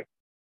basketball practice.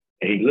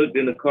 And he looked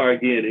in the car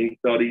again, and he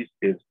saw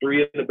there's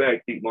 3 in the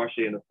back seat, Marche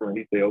in the front.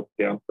 He said,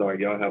 okay, I'm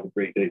sorry, y'all have a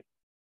great day.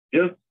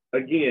 Just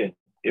again,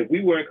 if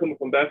we weren't coming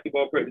from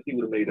basketball practice, he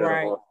would have made that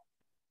hard.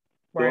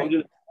 So I'm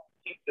just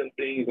teaching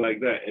things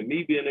like that. And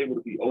me being able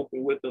to be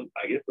open with them,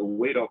 like it's a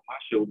weight off my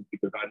shoulders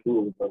because I knew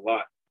it was a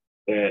lot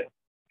that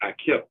I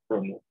kept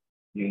from them,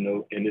 you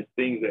know, and it's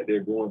things that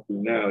they're going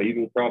through now,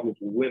 even problems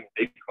with women.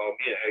 They call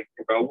me and ask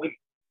me about women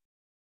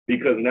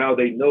because now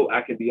they know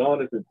I can be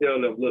honest and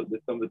tell them, look,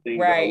 there's some of the things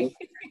that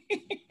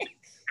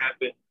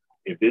happen.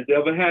 If this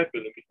ever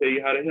happened, let me tell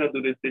you how to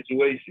handle this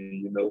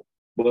situation, you know.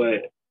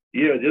 But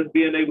yeah, just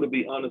being able to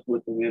be honest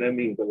with them, man, that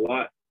means a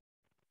lot.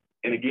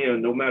 And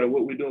again, no matter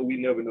what we're doing, we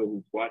never know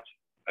who's watching.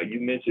 You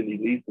mentioned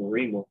Elise and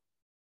Rima,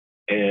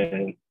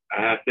 and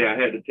I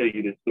had to tell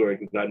you this story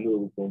because I knew it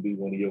was going to be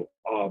one of your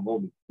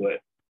moments.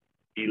 But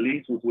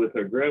Elise was with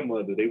her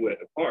grandmother. They were at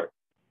the park,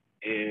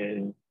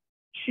 and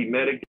she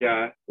met a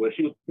guy. Well,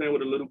 she was playing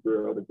with a little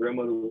girl. The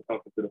grandmother was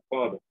talking to the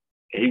father,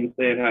 and he was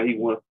saying how he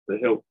wants to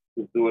help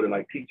his daughter,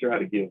 like teach her how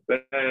to give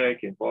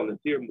back and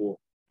volunteer more.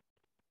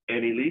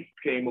 And Elise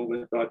came over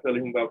and started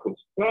telling him about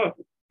Coach's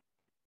Closet.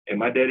 And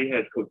my daddy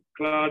has Coach's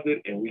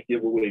Closet, and we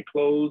give away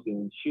clothes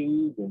and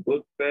shoes and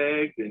book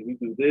bags, and we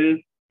do this,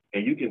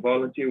 and you can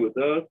volunteer with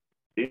us.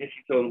 Then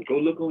she told him, go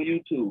look on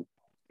YouTube.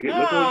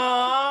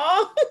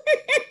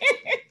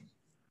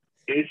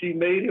 And she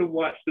made him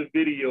watch the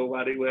video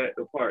while they were at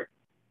the park.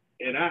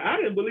 And I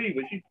didn't believe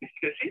it. She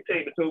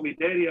came and told me,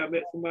 Daddy, I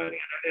met somebody, and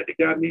I had to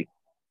got me.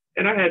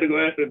 And I had to go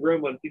ask her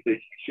grandmother. She said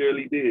she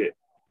surely did.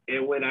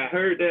 And when I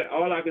heard that,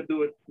 all I could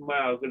do is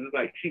smile because it's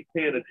like she's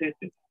paying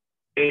attention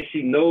and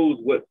she knows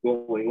what's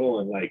going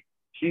on. Like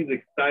she's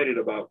excited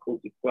about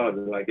Coach's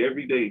Closet. Like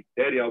every day,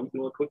 Daddy, are we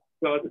doing Coach's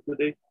Closet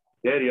today?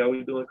 Daddy, are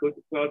we doing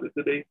Coach's Closet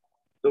today?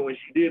 So when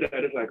she did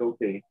that, it's like,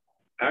 okay,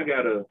 I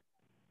gotta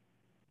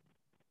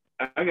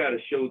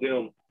show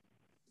them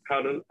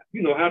how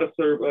to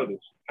serve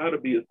others, how to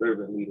be a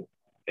servant leader.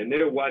 And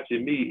they're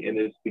watching me, and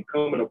it's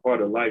becoming a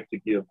part of life to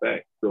give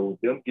back. So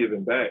them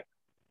giving back,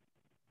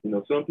 you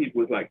know, some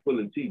people it's like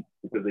pulling teeth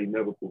because they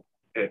never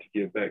had to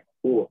give back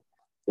before.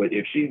 But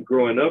if she's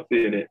growing up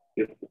in it,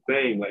 it's the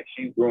same. Like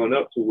she's growing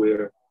up to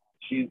where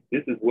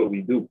this is what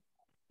we do,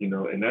 you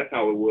know, and that's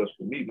how it was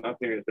for me. My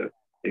parents,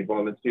 they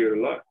volunteered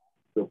a lot.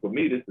 So for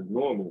me, this is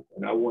normal.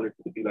 And I wanted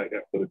it to be like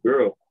that for the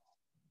girl.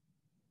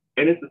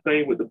 And it's the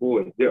same with the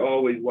boys. They're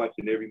always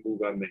watching every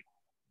move I make.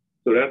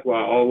 So that's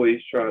why I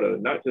always try to,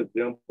 not just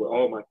them, but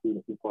all my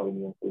students who follow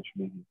me on social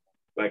media.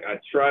 Like I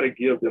try to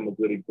give them a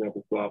good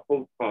example. So I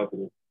post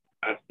positive.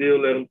 I still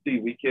let them see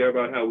we care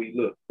about how we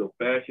look. So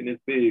fashion is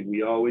big.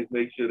 We always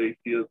make sure they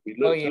see us. We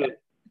look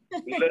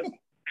good.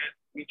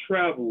 We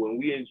travel and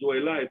we enjoy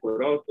life,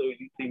 but also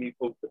you see me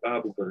post the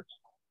Bible verse.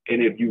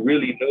 And if you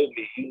really know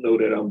me, you know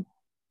that I'm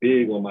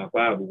big on my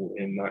Bible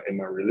and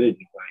my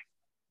religion. Like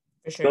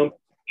for sure. Some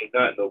people may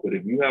not know, but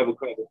if you have a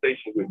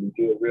conversation with me,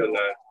 you'll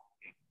realize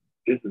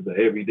this is an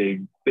everyday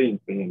thing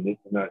for him. This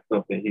is not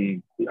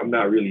something I'm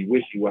not really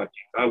wishy-washy.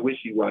 My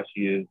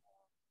wishy-washy is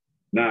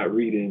not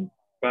reading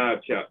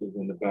 5 chapters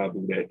in the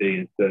Bible that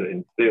day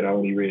instead I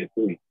only read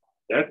 3.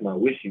 That's my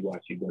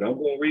wishy-washy. But I'm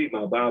going to read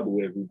my Bible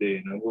every day,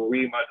 and I'm going to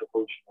read my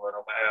devotional, and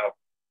I'm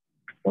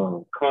going to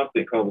have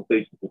constant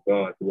conversations with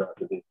God throughout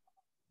the day.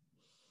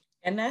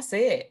 And that's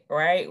it,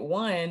 right?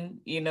 One,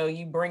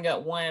 you bring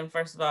up one,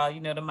 first of all,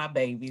 to my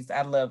babies.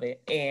 I love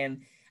it.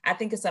 And I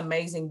think it's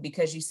amazing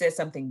because you said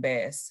something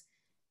best.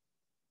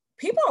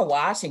 People are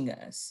watching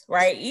us,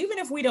 right? Even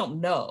if we don't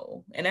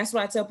know. And that's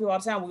what I tell people all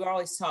the time. We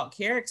always talk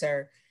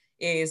character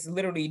is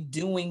literally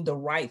doing the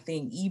right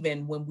thing,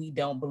 even when we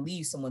don't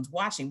believe someone's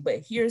watching.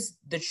 But here's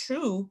the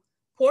true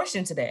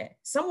portion to that.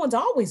 Someone's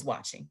always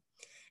watching.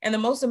 And the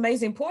most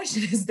amazing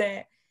portion is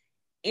that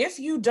if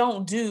you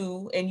don't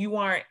do and you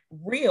aren't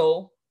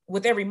real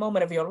with every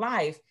moment of your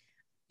life,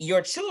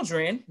 your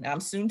children,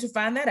 I'm soon to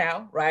find that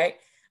out, right?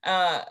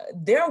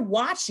 They're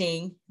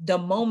watching the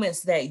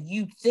moments that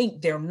you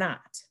think they're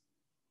not.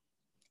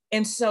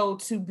 And so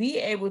to be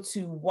able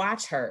to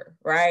watch her,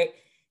 right?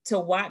 To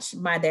watch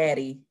my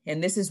daddy,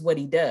 and this is what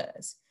he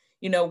does.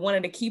 One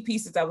of the key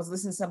pieces, I was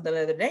listening to something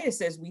the other day that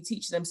says we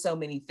teach them so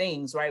many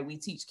things, right? We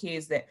teach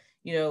kids that,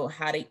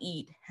 how to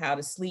eat, how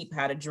to sleep,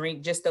 how to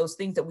drink, just those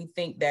things that we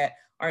think that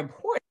are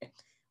important.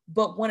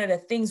 But one of the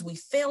things we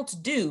fail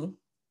to do,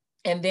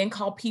 and then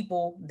call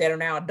people that are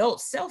now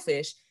adults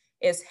selfish,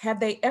 is have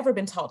they ever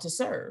been taught to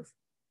serve?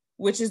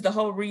 Which is the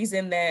whole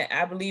reason that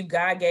I believe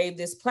God gave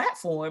this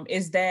platform,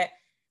 is that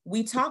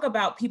we talk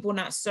about people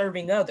not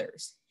serving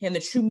others and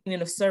the true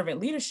meaning of servant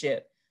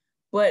leadership,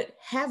 but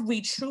have we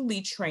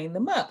truly trained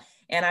them up?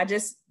 And I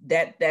just,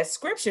 that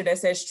scripture that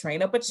says,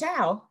 train up a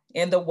child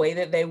in the way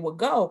that they will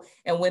go.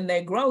 And when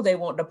they grow, they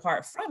won't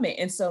depart from it.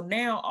 And so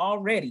now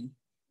already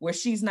where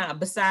she's not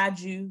beside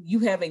you, you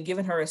haven't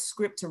given her a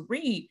script to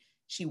read,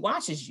 she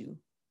watches you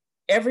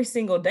every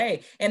single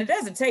day. And it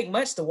doesn't take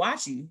much to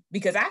watch you,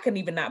 because I can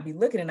even not be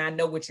looking and I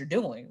know what you're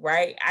doing,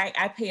 right?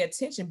 I pay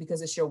attention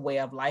because it's your way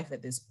of life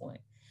at this point.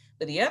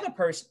 But the other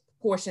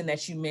portion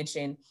that you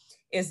mentioned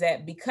is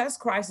that because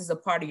Christ is a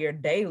part of your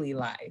daily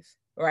life,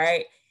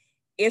 right?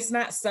 It's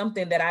not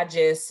something that I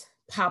just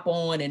pop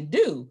on and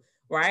do,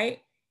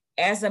 right?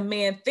 As a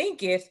man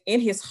thinketh in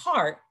his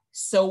heart,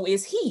 so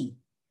is he.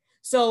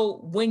 So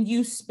when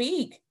you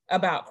speak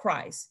about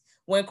Christ,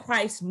 when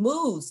Christ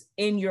moves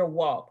in your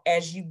walk,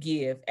 as you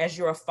give, as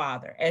you're a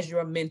father, as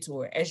you're a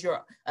mentor, as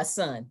you're a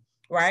son,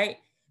 right?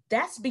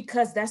 That's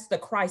because that's the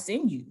Christ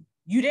in you.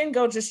 You didn't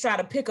go just try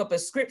to pick up a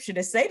scripture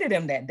to say to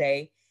them that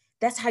day.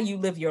 That's how you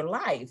live your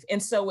life.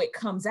 And so it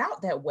comes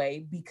out that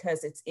way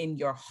because it's in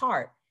your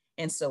heart,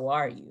 and so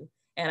are you.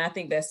 And I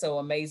think that's so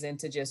amazing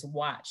to just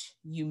watch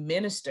you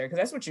minister, because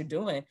that's what you're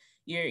doing.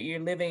 You're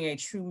living a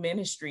true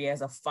ministry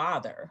as a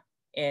father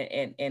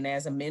and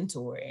as a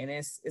mentor. And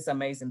it's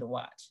amazing to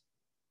watch.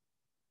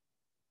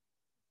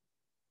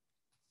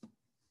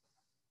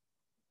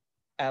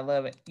 I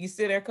love it. You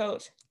still there,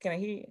 Coach? Can I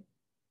hear you?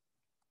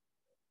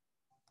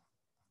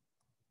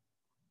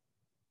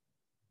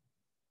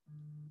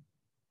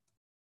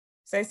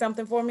 Say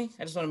something for me.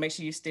 I just want to make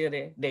sure you're still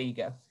there. There you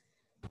go.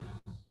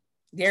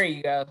 There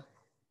you go.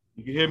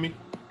 You can hear me?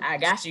 I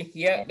got you.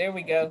 Yep, there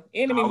we go.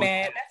 Enemy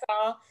man, that's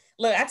all.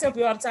 Look, I tell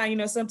people all the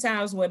time,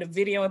 sometimes when the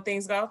video and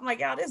things go, I'm like,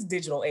 y'all, this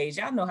digital age,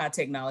 y'all know how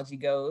technology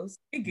goes.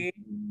 It's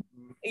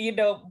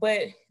good.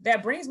 But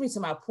that brings me to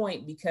my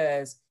point,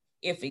 because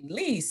if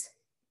Elise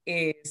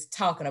is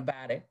talking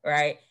about it,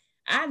 right?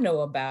 I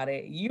know about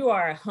it. You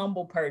are a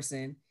humble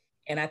person.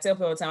 And I tell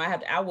people all the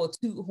time, I will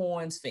toot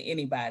horns for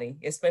anybody,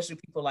 especially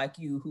people like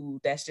you who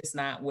that's just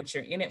not what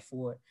you're in it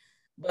for.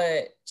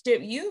 But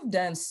Chip, you've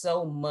done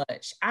so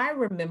much. I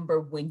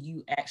remember when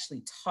you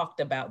actually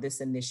talked about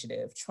this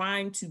initiative,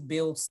 trying to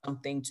build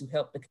something to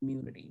help the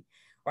community,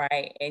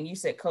 right? And you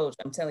said, Coach,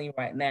 I'm telling you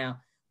right now,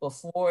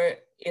 before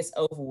it's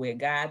over with,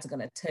 God's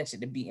going to touch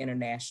it to be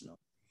international.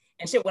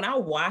 And Chip, when I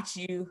watch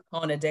you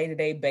on a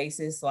day-to-day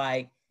basis,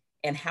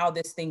 and how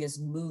this thing is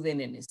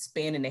moving and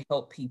expanding to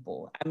help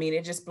people, I mean,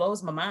 it just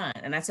blows my mind.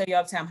 And I tell you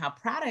all the time how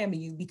proud I am of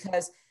you,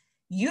 because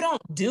you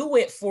don't do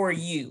it for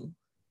you,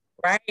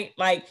 right?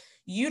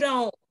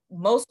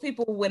 Most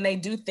people, when they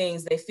do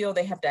things, they feel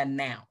they have to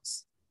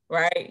announce,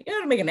 right? You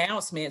have to make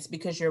announcements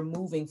because you're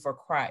moving for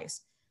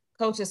Christ.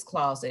 Coach's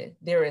Closet,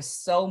 there is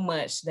so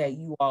much that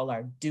you all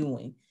are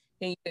doing.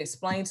 Can you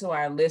explain to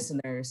our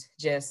listeners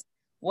just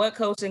what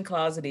Coaching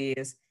Closet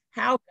is,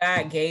 how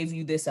God gave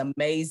you this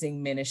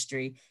amazing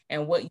ministry,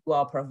 and what you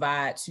all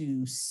provide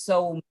to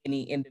so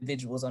many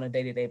individuals on a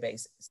day-to-day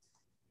basis?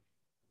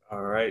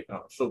 All right.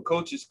 So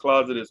Coach's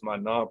Closet is my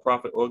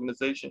nonprofit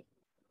organization.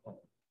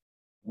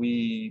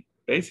 We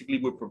basically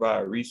would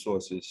provide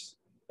resources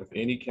of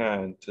any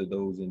kind to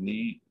those in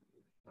need.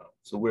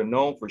 So we're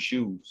known for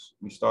shoes.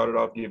 We started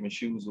off giving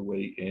shoes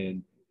away,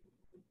 and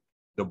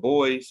the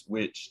boys,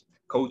 which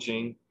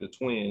coaching the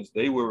twins,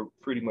 they were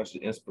pretty much the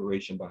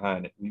inspiration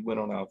behind it. We went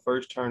on our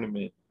first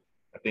tournament.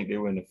 I think they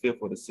were in the 5th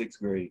or the 6th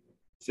grade.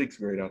 6th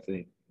grade, I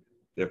think.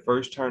 Their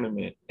first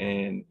tournament,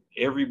 and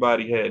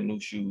everybody had new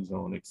shoes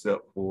on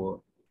except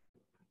for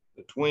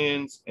the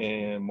twins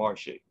and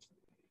Marsha.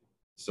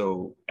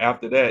 So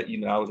after that,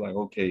 I was like,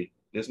 okay,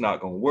 this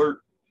not gonna work.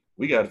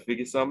 We got to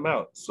figure something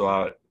out. So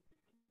I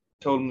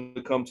told him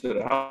to come to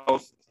the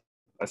house.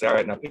 I said, all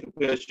right, now pick a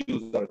pair of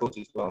shoes out of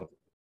coach's closet.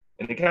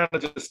 And it kind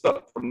of just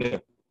stuck from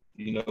there.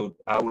 You know,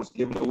 I was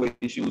giving away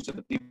shoes to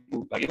the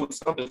people. Like, it was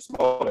something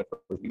small at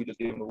first. We were just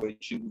giving away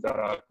shoes out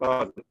of our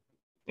closet.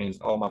 And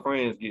all my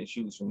friends getting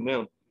shoes from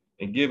them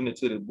and giving it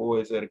to the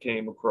boys that it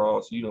came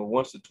across. You know,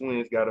 once the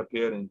twins got up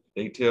here and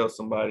they tell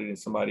somebody, and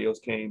somebody else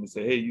came and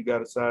said, hey, you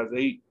got a size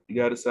 8, you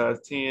got a size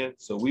 10.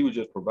 So we were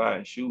just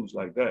providing shoes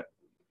like that.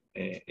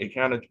 And it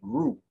kind of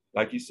grew.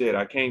 Like you said,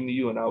 I came to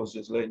you and I was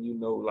just letting you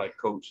know, like,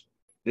 Coach,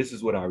 this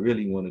is what I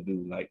really want to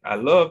do. Like, I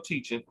love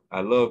teaching,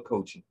 I love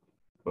coaching,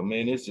 but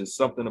man, it's just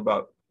something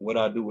about what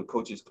I do with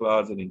Coach's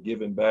Closet and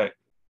giving back.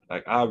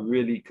 Like, I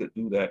really could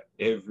do that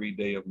every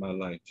day of my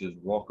life, just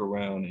walk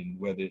around, and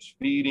whether it's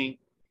feeding,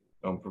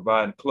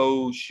 providing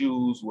clothes,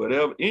 shoes,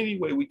 whatever, any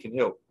way we can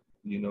help,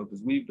 you know,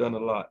 because we've done a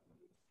lot.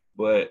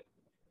 But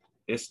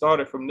it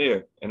started from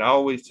there. And I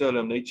always tell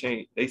them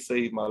they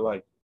saved my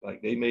life.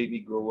 Like, they made me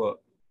grow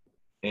up.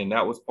 And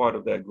that was part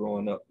of that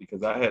growing up,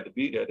 because I had to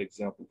be that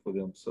example for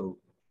them. So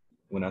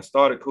when I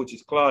started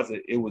Coach's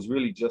Closet, it was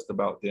really just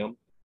about them.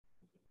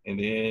 And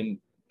then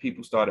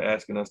people started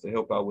asking us to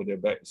help out with their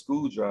back to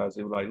school drives.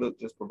 They were like, look,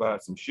 just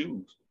provide some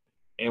shoes.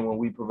 And when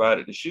we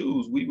provided the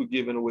shoes, we were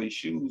giving away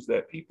shoes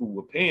that people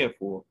were paying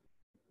for.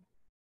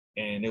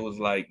 And it was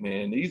like,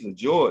 man, these are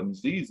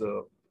Jordans, these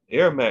are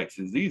Air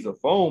Maxes, these are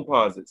foam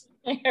posits.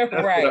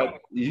 Right.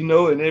 You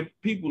know, and then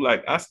people,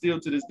 like, I still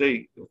to this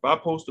day, if I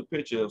post a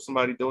picture of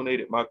somebody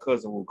donated, my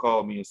cousin will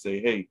call me and say,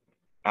 hey,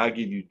 I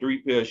give you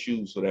 3 pair of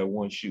shoes for that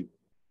one shoe.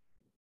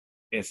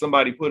 And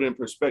somebody put it in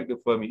perspective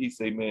for me. He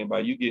say, man, by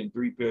you getting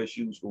 3 pair of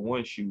shoes for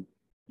one shoe,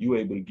 you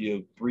able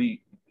to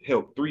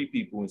help 3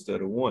 people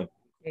instead of 1.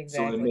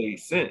 Exactly. So it made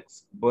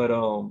sense. But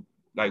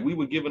like, we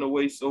were giving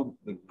away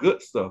the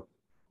good stuff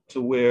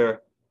to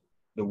where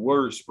the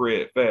word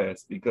spread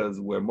fast, because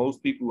where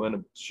most people in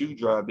a shoe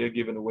drive, they're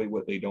giving away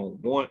what they don't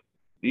want.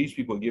 These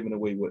people are giving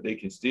away what they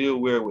can still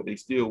wear, what they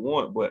still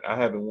want, but I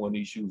haven't worn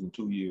these shoes in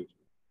 2 years,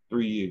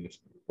 3 years.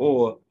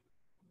 Or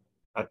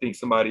I think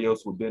somebody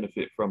else would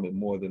benefit from it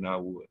more than I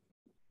would.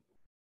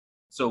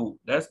 So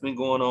that's been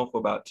going on for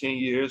about 10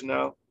 years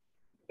now.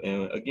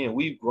 And again,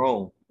 we've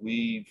grown.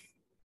 We've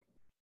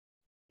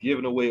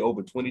given away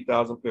over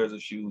 20,000 pairs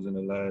of shoes in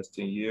the last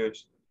 10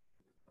 years.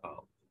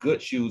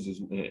 Good shoes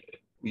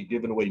we've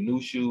given away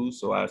new shoes.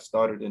 So I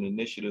started an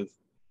initiative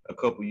a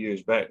couple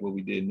years back where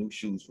we did new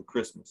shoes for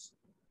Christmas.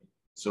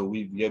 So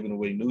we've given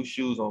away new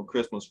shoes on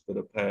Christmas for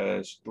the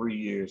past 3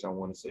 years. I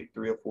want to say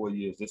 3 or 4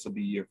 years. This will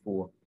be year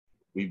 4.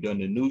 We've done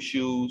the new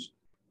shoes,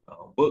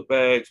 book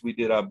bags. We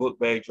did our book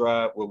bag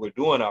drive where we're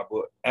doing our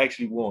book.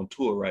 Actually, we're on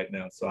tour right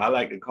now. So I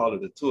like to call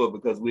it a tour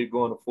because we're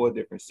going to 4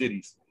 different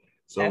cities.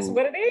 So that's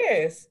what it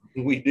is.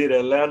 We did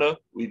Atlanta.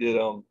 We did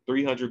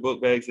 300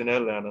 book bags in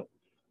Atlanta.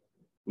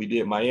 We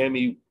did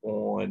Miami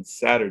on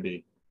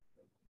Saturday.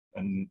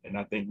 And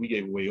I think we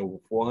gave away over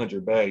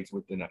 400 bags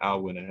within an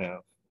hour and a half.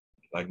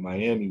 Like,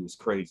 Miami was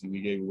crazy.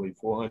 We gave away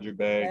 400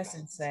 bags. That's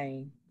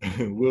insane.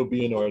 We'll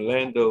be in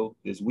Orlando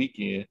this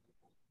weekend.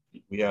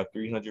 We have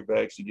 300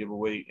 bags to give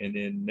away. And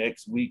then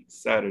next week,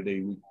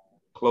 Saturday, we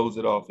close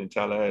it off in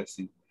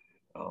Tallahassee,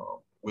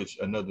 which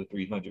another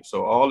 300.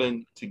 So all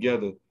in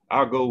together,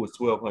 our goal was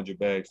 1,200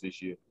 bags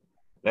this year.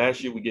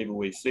 Last year, we gave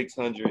away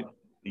 600.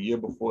 The year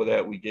before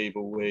that, we gave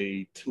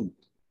away 2.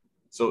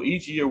 So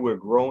each year we're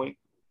growing.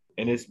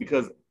 And it's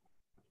because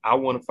I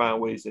want to find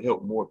ways to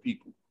help more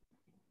people.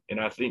 And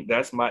I think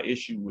that's my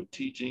issue with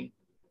teaching,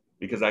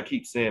 because I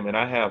keep saying, man,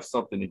 I have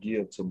something to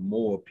give to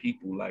more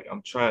people. Like,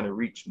 I'm trying to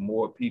reach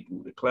more people.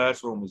 The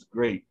classroom is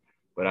great,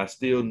 but I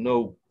still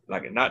know,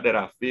 like, not that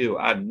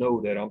I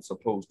know that I'm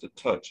supposed to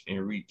touch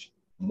and reach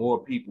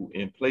more people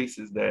in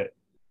places that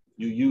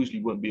you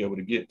usually wouldn't be able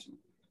to get to,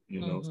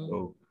 you know? Mm-hmm.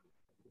 So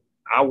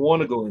I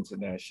want to go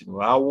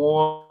international. I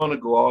want to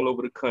go all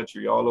over the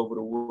country, all over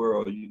the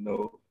world, you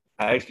know.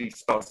 I actually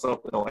saw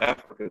something on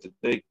Africa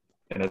today,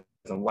 and as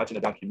I'm watching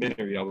a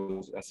documentary,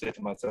 I said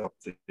to myself,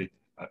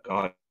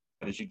 God,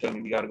 did you tell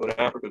me we got to go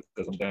to Africa?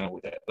 Because I'm down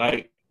with that.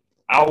 Like,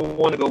 I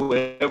want to go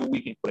wherever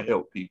we can to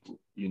help people.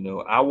 You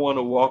know, I want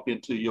to walk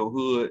into your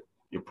hood,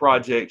 your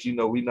projects. You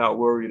know, we're not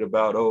worried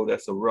about, oh,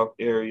 that's a rough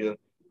area,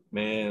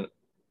 man.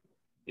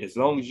 As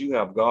long as you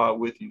have God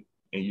with you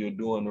and you're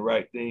doing the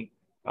right thing,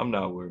 I'm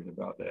not worried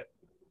about that.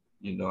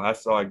 You know, I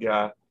saw a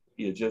guy,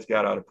 he had just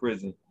got out of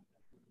prison,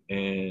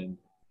 and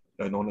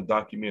on a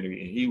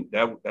documentary,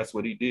 and that's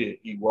what he did.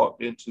 He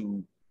walked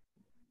into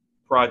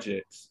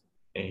projects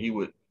and he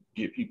would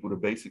get people to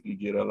basically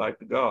get their life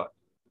to God.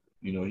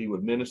 You know, he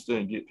would minister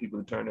and get people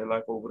to turn their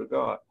life over to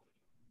God.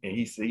 And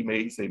he said,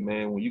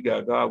 man, when you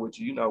got God with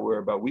you, you're not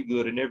worried about, we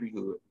good in every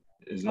hood.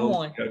 As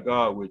long as you got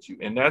God with you.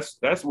 And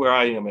that's where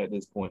I am at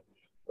this point.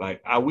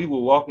 Like, we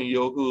will walk in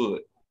your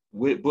hood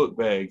with book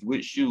bags,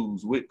 with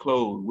shoes, with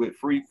clothes, with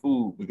free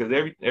food, because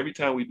every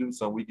time we do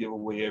something, we give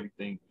away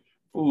everything.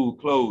 Food,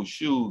 clothes,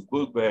 shoes,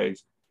 book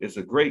bags. It's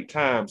a great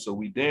time. So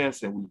we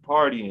dancing, we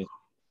partying.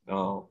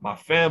 My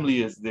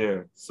family is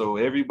there. So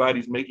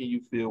everybody's making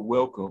you feel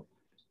welcome.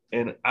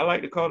 And I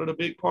like to call it a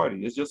big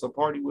party. It's just a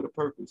party with a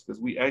purpose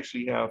because we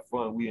actually have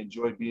fun. We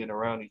enjoy being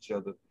around each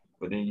other.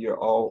 But then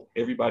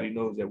everybody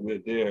knows that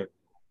we're there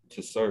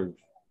to serve.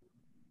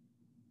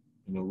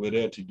 You know, we're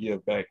there to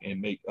give back and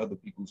make other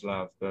people's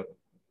lives better.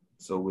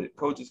 So with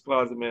Coach's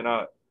Closet, man,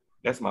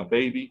 that's my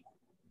baby.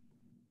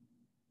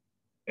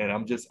 And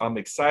I'm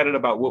excited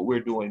about what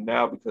we're doing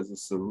now because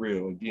it's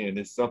surreal. Again,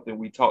 it's something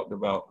we talked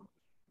about.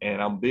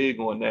 And I'm big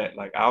on that.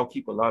 Like, I'll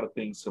keep a lot of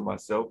things to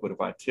myself, but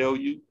if I tell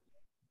you,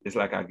 it's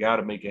like I got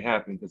to make it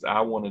happen because I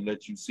want to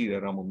let you see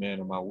that I'm a man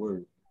of my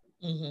word.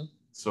 Mm-hmm.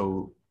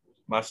 So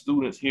my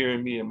students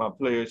hearing me and my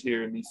players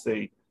hearing me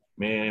say,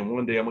 man,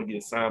 one day I'm going to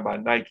get signed by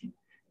Nike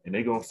and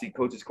they're going to see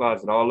Coach's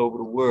Closet all over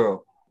the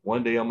world.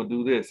 One day I'm going to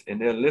do this.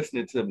 And they're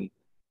listening to me.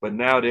 But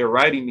now they're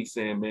writing me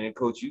saying, man,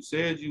 Coach, you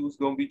said you was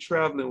going to be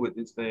traveling with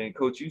this thing.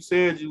 Coach, you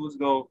said you was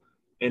going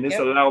to, and it's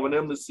allowing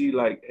them to see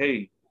like,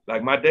 hey,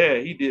 like my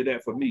dad, he did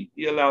that for me.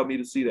 He allowed me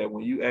to see that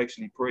when you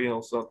actually pray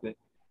on something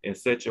and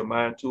set your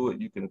mind to it,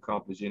 you can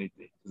accomplish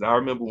anything. Because I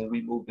remember when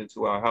we moved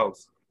into our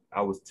house,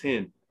 I was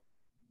 10,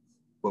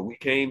 but we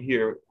came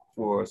here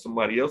for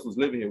somebody else was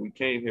living here. We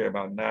came here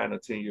about 9 or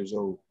 10 years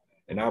old.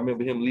 And I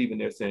remember him leaving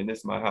there saying, this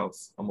is my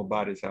house. I'm gonna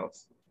buy this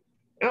house.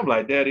 And I'm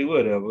like, Daddy,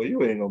 whatever.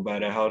 You ain't gonna buy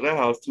that house. That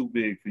house too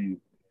big for you.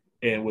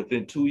 And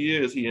within 2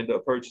 years, he ended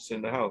up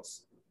purchasing the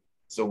house.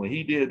 So when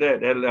he did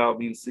that, that allowed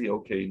me to see,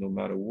 okay, no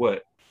matter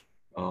what,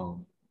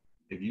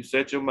 if you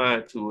set your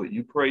mind to it,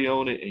 you pray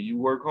on it, and you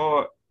work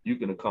hard, you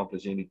can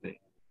accomplish anything.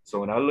 So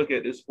when I look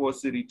at this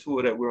 4-city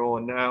tour that we're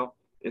on now,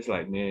 it's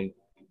like, man,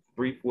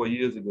 3-4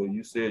 years ago,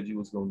 you said you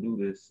was gonna do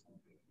this,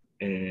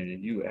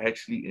 and you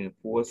actually in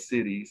 4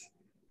 cities,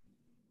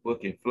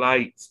 booking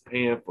flights,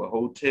 paying for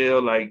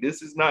hotel. Like,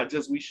 this is not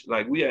just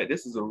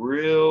this is a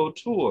real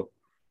tour,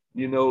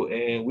 you know,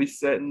 and we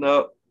setting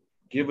up,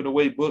 giving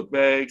away book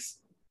bags,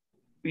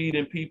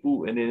 feeding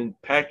people, and then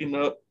packing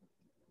up,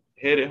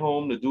 headed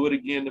home to do it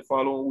again the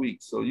following week.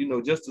 So, you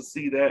know, just to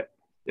see that,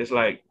 it's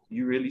like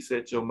you really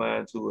set your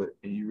mind to it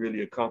and you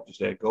really accomplish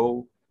that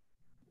goal.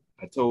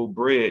 I told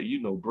Bread,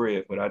 you know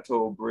Bread, but I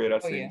told Bread, I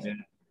said,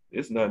 man,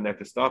 there's nothing that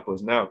can stop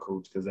us now,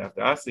 Coach, because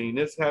after I seen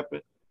this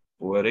happen,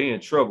 boy, they in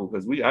trouble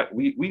because we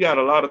got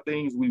a lot of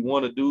things we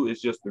want to do.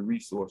 It's just the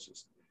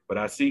resources. But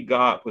I see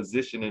God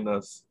positioning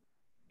us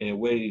in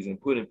ways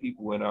and putting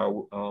people in our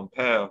on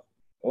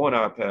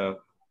our path,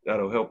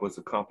 that'll help us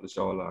accomplish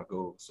all our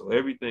goals. So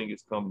everything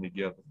is coming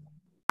together.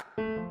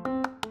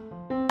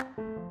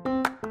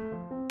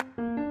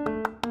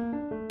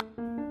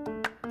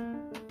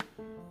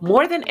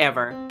 More than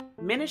ever,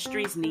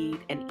 ministries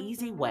need an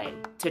easy way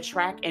to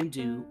track and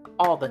do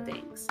all the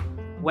things,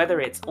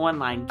 whether it's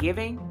online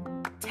giving,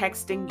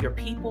 texting your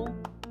people,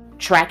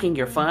 tracking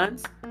your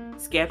funds,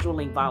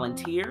 scheduling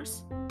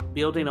volunteers,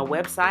 building a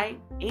website,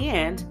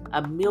 and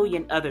a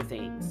million other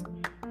things.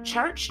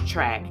 Church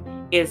Track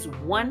is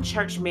one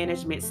church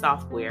management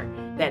software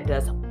that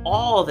does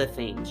all the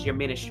things your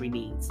ministry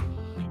needs.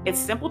 It's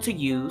simple to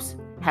use,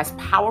 has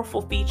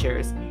powerful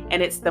features,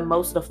 and it's the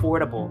most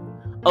affordable.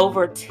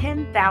 Over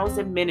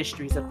 10,000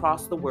 ministries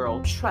across the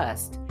world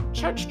trust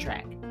Church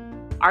Track.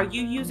 Are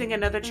you using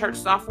another church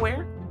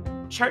software?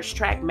 Church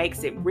Track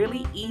makes it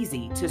really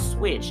easy to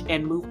switch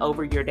and move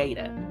over your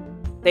data.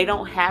 They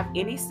don't have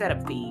any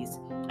setup fees,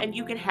 and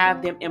you can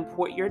have them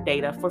import your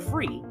data for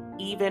free,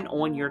 even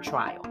on your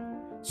trial.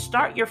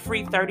 Start your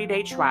free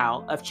 30-day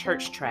trial of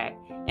Church Track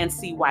and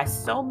see why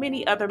so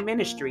many other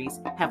ministries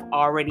have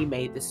already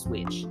made the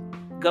switch.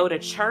 Go to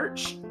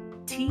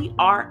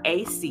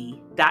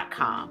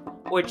churchtrac.com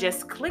or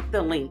just click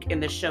the link in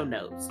the show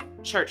notes.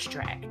 Church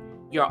Track,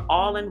 your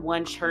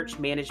all-in-one church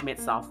management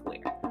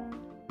software.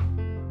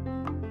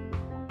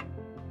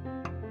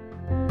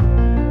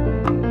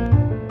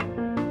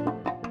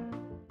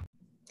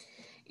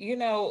 You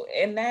know,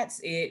 and that's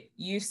it.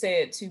 You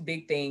said two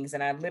big things,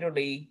 and I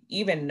literally,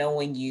 even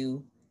knowing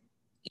you,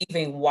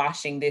 even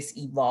watching this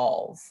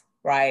evolve,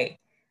 right?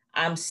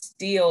 I'm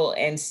still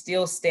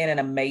stand in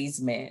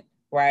amazement,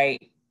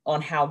 right,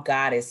 on how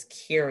God is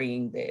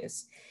carrying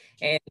this.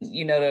 And,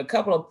 you know, a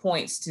couple of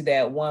points to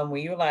that one where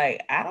you're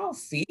like, I don't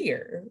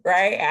fear,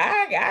 right?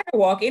 I can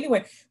walk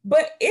anywhere.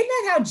 But isn't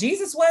that how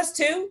Jesus was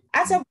too?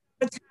 I tell people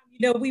all the time,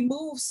 you know, we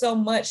move so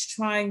much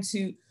trying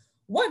to,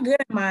 what good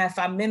am I if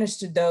I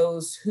minister to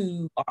those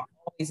who are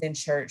always in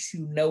church,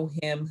 who know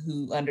him,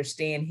 who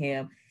understand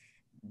him?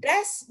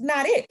 That's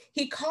not it.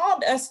 He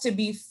called us to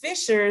be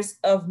fishers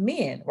of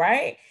men,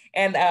 right?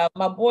 And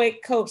my boy,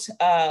 Coach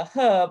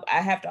Hub,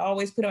 I have to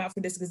always put him out for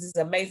this because it's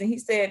amazing. He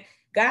said,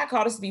 God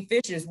called us to be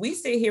fishers. We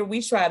sit here,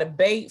 we try to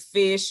bait,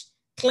 fish,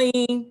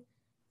 clean,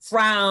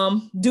 fry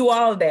them, do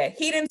all of that.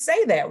 He didn't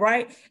say that,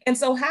 right? And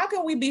so how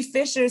can we be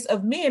fishers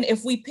of men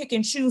if we pick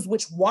and choose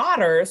which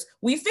waters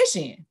we fish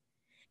in?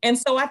 And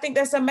so I think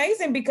that's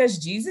amazing because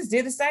Jesus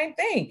did the same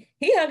thing.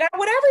 He hung out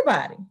with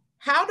everybody.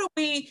 How do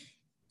we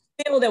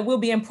feel that we'll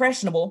be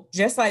impressionable,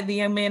 just like the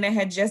young man that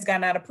had just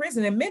gotten out of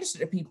prison and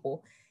ministered to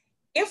people?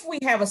 If we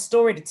have a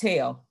story to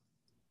tell,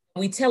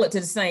 we tell it to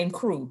the same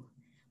crew,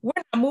 we're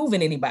not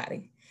moving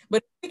anybody.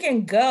 But we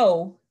can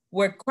go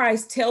where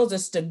Christ tells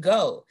us to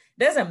go.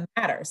 Doesn't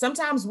matter.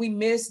 Sometimes we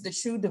miss the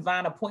true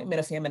divine appointment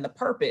of him and the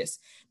purpose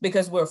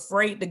because we're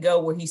afraid to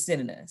go where he's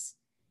sending us.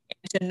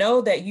 And to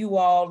know that you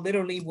all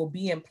literally will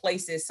be in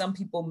places some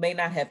people may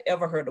not have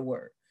ever heard the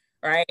word,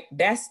 right?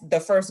 That's the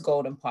first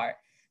golden part.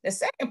 The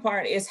second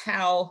part is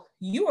how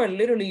you are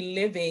literally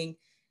living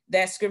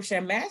that scripture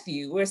in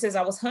Matthew where it says,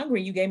 I was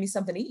hungry, you gave me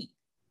something to eat.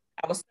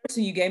 I was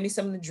thirsty, you gave me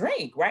something to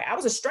drink, right? I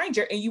was a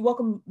stranger and you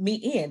welcomed me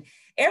in.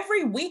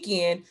 Every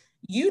weekend,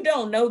 you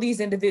don't know these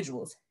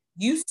individuals.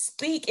 You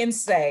speak and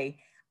say,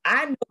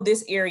 I know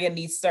this area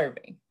needs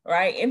serving,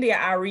 right? India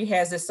Ari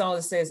has this song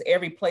that says,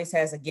 every place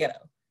has a ghetto,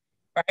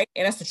 right?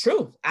 And that's the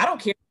truth. I don't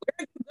care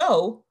where you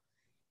go.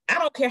 I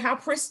don't care how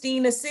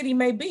pristine a city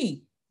may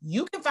be.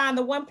 You can find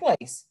the one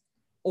place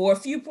or a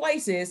few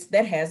places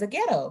that has a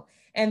ghetto.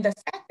 And the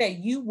fact that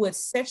you would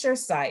set your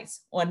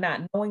sights on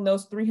not knowing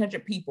those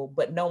 300 people,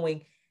 but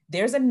knowing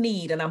there's a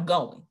need and I'm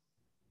going.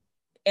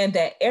 And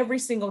that every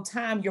single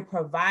time you're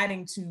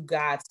providing to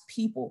God's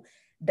people,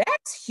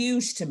 that's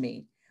huge to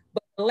me.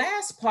 But the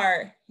last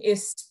part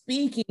is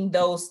speaking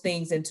those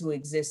things into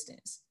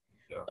existence.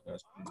 Yeah,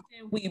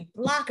 Often we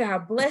block our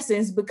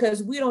blessings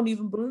because we don't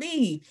even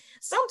believe.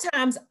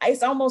 Sometimes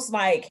it's almost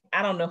like,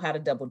 I don't know how to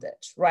double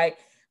dutch, right?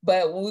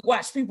 But when we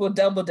watch people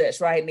double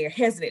dutch, right, and they're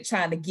hesitant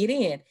trying to get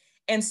in.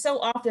 And so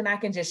often I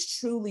can just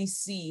truly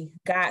see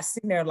God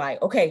sitting there like,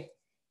 okay,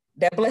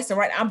 that blessing,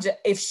 right?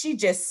 If she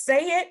just say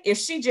it,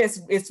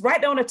 it's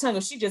right on her tongue,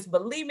 if she just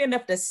believe me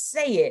enough to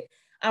say it,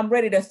 I'm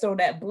ready to throw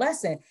that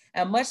blessing.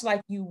 And much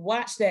like you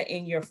watch that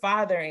in your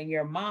father and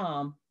your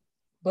mom,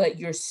 but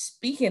you're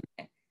speaking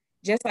it.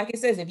 Just like it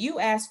says, if you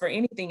ask for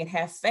anything and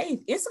have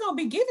faith, it's going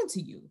to be given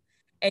to you.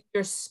 And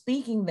you're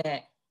speaking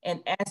that.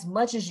 And as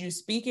much as you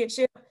speak it,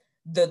 Chip,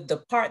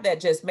 the part that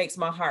just makes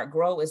my heart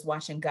grow is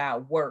watching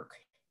God work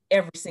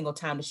every single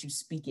time that you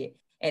speak it.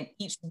 And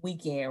each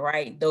weekend,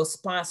 right, those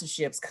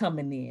sponsorships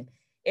coming in.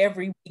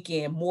 Every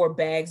weekend, more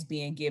bags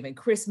being given.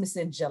 Christmas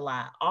in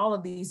July. All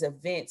of these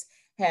events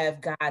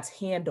have God's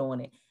hand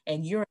on it.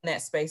 And you're in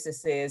that space that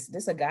says,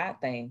 this is a God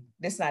thing.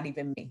 This not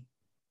even me.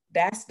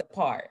 That's the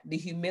part, the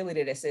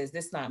humility that says,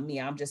 this not me,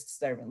 I'm just a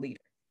servant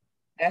leader.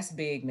 That's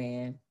big,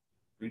 man.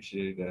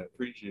 Appreciate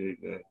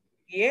that.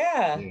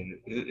 Yeah.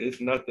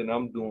 It's nothing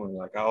I'm doing.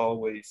 Like I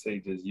always say,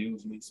 just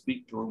use me,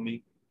 speak through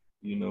me,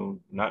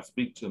 not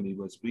speak to me,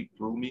 but speak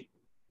through me.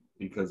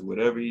 Because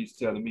whatever he's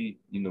telling me,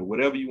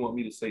 whatever you want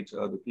me to say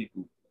to other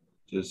people,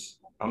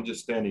 I'm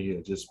just standing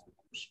here, just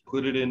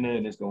put it in there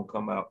and it's going to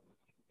come out.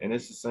 And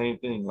it's the same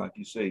thing, like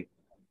you say,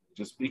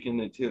 just speaking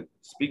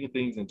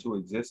things into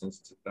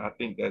existence. I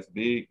think that's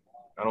big.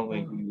 I don't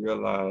think we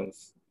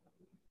realize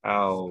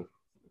how,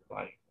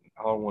 like,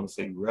 I don't want to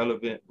say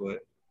relevant, but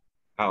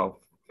how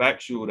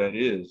factual that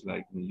is.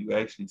 Like when you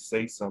actually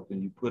say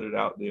something, you put it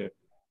out there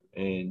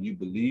and you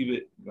believe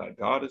it, like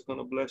God is going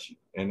to bless you.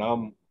 And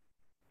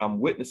I'm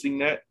witnessing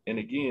that. And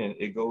again,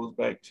 it goes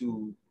back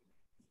to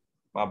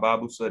my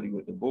Bible study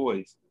with the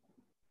boys.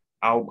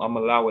 I'm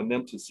allowing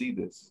them to see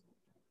this.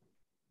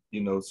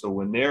 So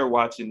when they're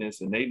watching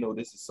this and they know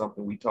this is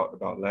something we talked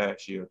about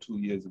last year, 2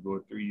 years ago,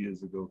 3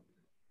 years ago,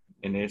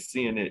 and they're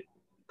seeing it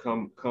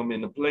come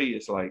into play,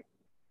 it's like,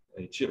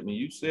 hey, Chipman,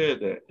 you said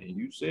that, and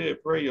you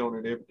said pray on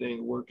it, everything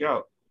will work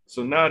out.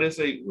 So now they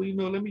say,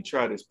 well, let me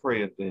try this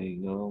prayer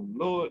thing.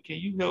 Lord, can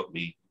you help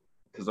me?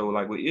 Because I was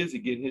like, well, is he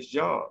getting his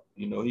job?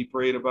 He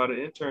prayed about an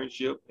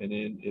internship, and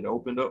then it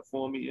opened up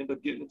for him. He ended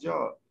up getting a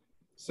job.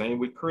 Same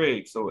with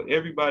Craig. So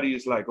everybody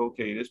is like,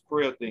 okay, this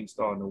prayer thing's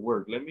starting to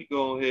work. Let me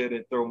go ahead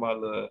and throw my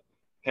little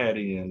hat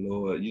in,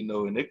 Lord,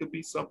 and it could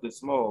be something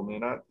small,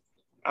 man.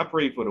 I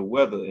prayed for the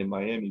weather in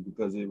Miami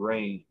because it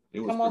rained.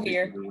 It was Come on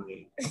here.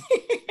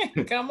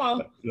 Come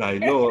on.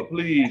 Like, Lord,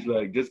 please,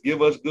 like, just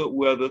give us good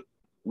weather.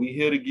 We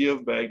here to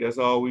give back. That's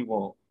all we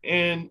want.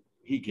 And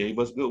he gave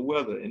us good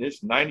weather. And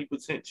it's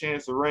 90%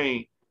 chance of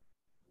rain.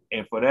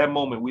 And for that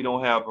moment, we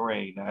don't have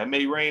rain. Now, it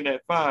may rain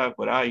at 5,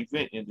 but our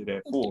event ended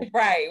at 4.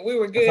 Right. We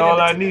were good. That's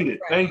all I needed.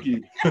 Right. Thank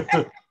you.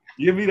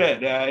 Give me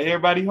that. Now,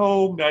 everybody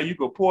home. Now, you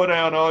can pour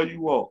down all you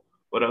want.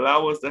 But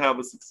allow us to have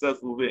a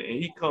successful event.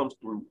 And he comes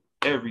through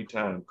every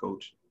time,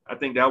 Coach. I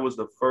think that was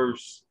the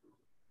first,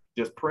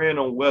 just praying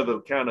on weather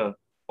kind of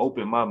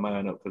opened my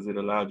mind up because it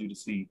allowed you to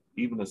see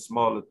even the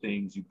smaller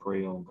things you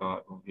pray on,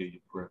 God gonna hear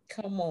your prayer.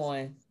 Come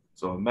on.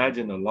 So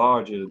imagine the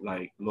larger,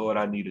 like, Lord,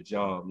 I need a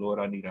job. Lord,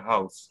 I need a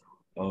house.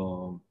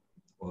 Or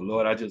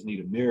Lord, I just need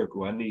a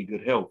miracle. I need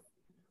good health.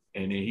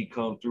 And then he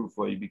come through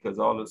for you because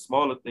all the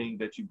smaller things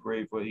that you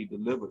prayed for, he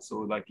delivered. So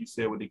like you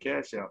said with the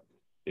cash out,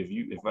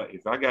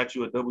 if I got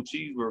you a double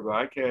cheeseburger,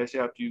 I cash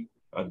out you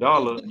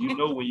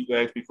 $1. When you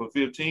ask me for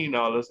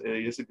 $15,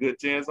 it's a good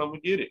chance I'm gonna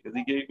get it because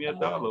he gave me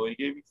 $1 or he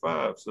gave me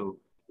 $5. So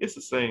it's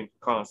the same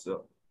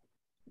concept.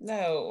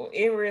 No,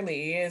 it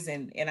really is.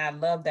 And I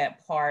love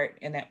that part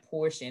and that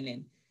portion.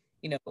 And,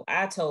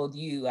 I told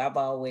you, I've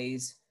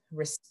always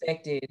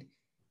respected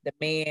the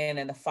man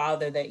and the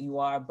father that you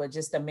are, but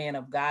just the man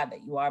of God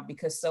that you are,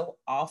 because so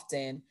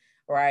often,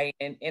 right,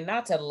 and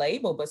not to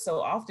label, but so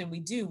often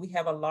we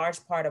have a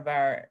large part of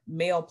our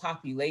male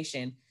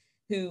population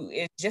who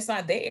is just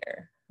not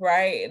there,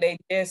 right? They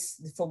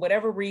just, for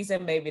whatever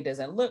reason, maybe it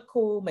doesn't look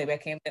cool. Maybe I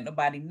can't let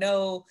nobody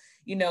know,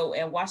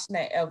 and watching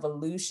that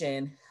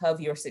evolution of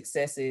your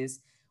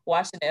successes,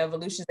 watching the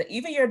evolutions of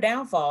even your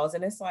downfalls.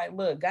 And it's like,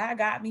 look, God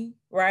got me,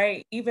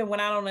 right? Even when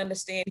I don't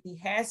understand, he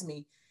has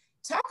me.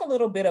 Talk a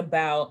little bit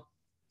about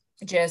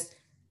just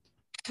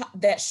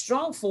that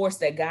strong force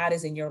that God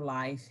is in your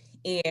life.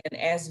 And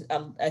as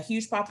a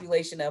huge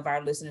population of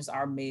our listeners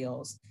are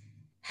males,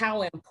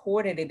 how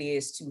important it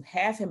is to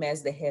have him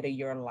as the head of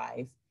your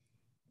life,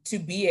 to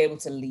be able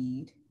to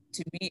lead,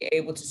 to be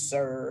able to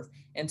serve,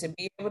 and to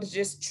be able to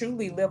just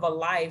truly live a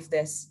life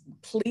that's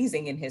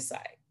pleasing in his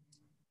sight.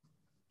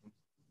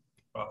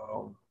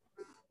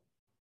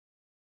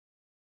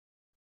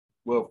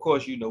 Well, of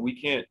course, we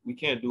can't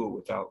do it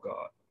without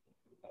God.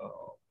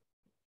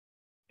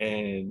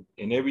 And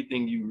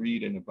everything you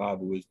read in the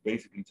Bible is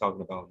basically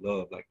talking about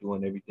love, like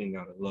doing everything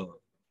out of love.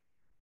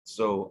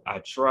 So I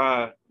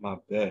try my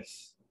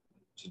best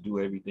to do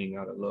everything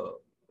out of love,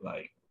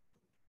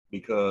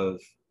 because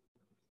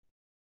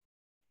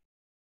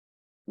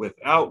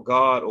without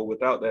God or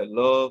without that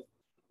love,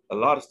 a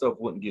lot of stuff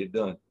wouldn't get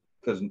done.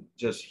 Because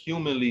just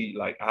humanly,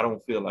 I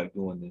don't feel like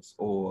doing this,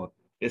 or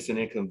it's an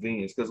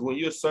inconvenience. Because when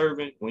you're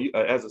serving,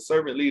 as a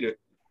servant leader,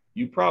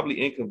 you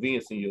probably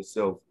inconveniencing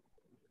yourself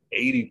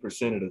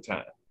 80% of the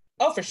time.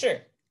 Oh, for sure.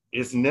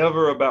 It's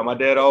never about, my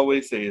dad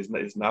always say,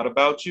 it's not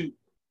about you,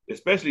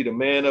 especially the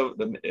man at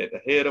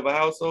the head of a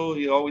household.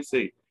 He always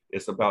say,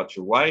 it's about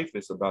your wife,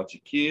 it's about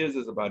your kids,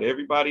 it's about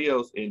everybody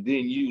else, and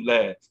then you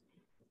last.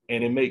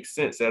 And it makes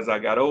sense. As I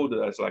got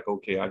older, it's like,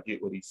 okay, I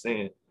get what he's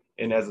saying.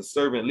 And as a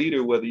servant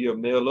leader, whether you're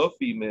male or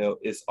female,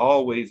 it's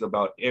always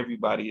about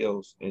everybody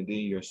else and then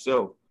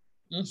yourself.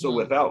 Mm-hmm. So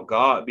without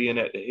God being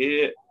at the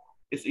head,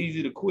 it's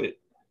easy to quit,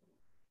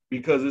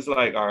 because it's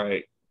like, all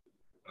right,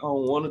 I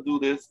don't want to do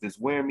this. It's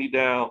wearing me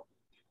down.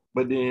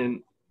 But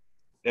then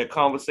that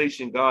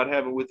conversation God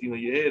having with you in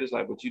your head is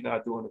like, but you're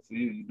not doing it for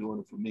you. You're doing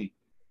it for me.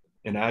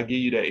 And I give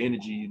you that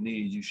energy you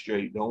need. You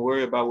straight. Don't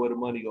worry about where the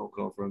money gonna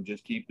come from.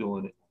 Just keep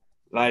doing it.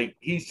 Like,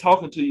 he's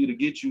talking to you to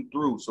get you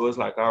through. So it's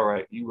like, all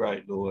right, you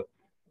right, Lord.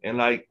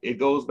 And it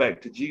goes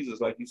back to Jesus.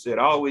 Like you said,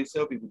 I always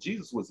tell people,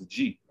 Jesus was a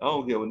G. I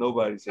don't care what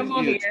nobody says. Come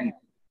on here.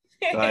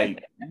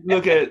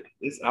 Look at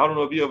this. I don't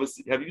know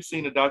if have you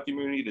seen the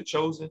documentary, The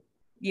Chosen?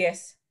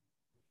 Yes.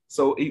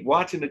 So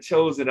watching The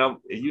Chosen,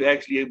 you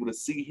actually able to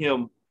see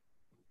him.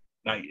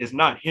 It's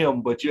not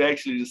him, but you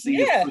actually see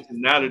his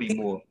personality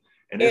more.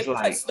 And it's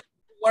like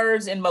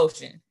words in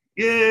motion.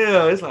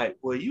 Yeah, it's like,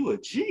 well, you a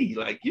G.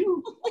 Like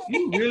you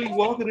really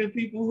walking in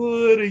people's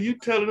hood and you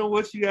telling them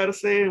what you gotta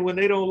say, and when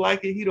they don't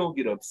like it, he don't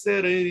get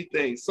upset or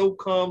anything. So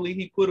calmly,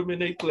 he put them in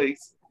their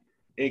place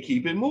and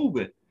keep it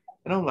moving.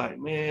 And I'm like,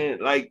 man,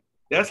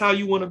 that's how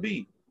you want to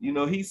be.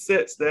 He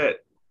sets that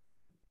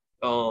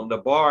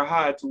the bar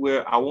high to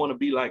where I want to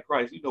be like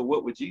Christ.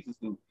 What would Jesus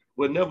do?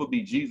 We'll never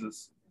be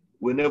Jesus.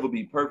 We'll never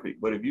be perfect.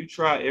 But if you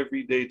try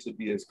every day to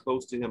be as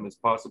close to him as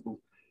possible,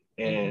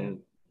 and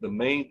the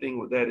main thing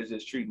with that is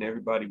just treating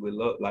everybody with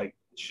love,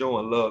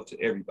 showing love to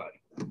everybody.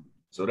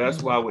 So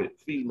that's why with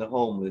feeding the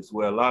homeless,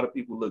 where a lot of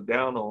people look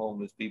down on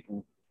homeless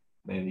people,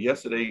 man,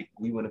 yesterday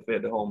we went and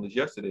fed the homeless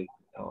yesterday.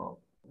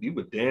 We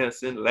were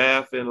dancing,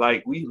 laughing,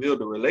 we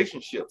build a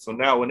relationship. So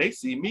now when they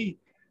see me,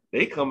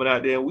 they coming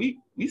out there and we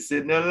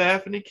sitting there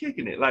laughing and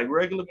kicking it like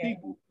regular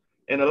people.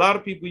 And a lot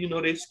of people,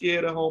 they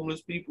scared of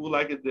homeless people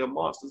like if they're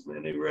monsters,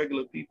 man. They're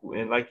regular people.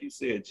 And like you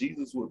said,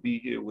 Jesus would be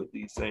here with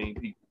these same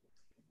people.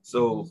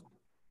 So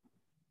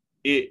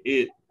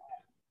it's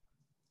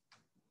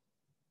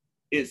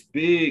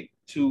big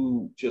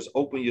to just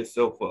open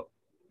yourself up.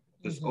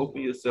 Just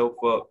open yourself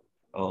up.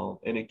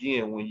 And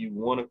again, when you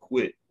want to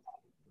quit,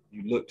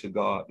 you look to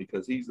God,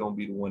 because he's going to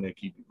be the one that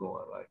keep you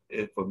going.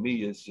 For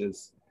me, it's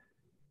just,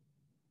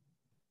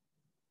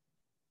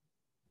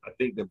 I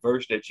think the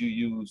verse that you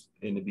used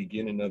in the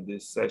beginning of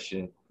this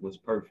session was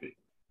perfect.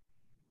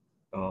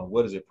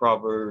 What is it?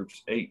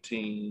 Proverbs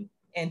 18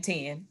 and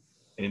 10.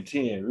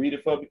 Read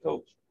it for me,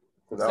 Coach,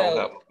 because I don't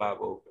have my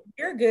Bible open.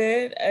 You're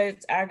good.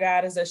 Our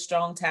God is a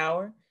strong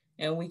tower,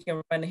 and we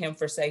can run to him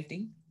for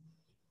safety.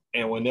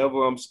 And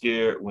whenever I'm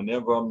scared,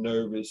 whenever I'm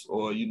nervous,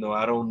 or,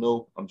 I don't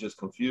know, I'm just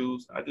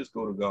confused, I just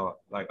go to God.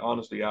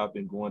 Honestly, I've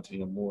been going to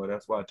him more.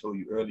 That's why I told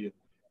you earlier,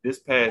 this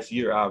past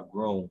year, I've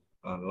grown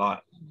a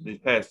lot. These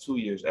past 2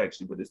 years,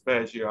 actually, but this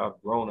past year,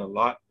 I've grown a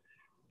lot.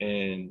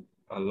 And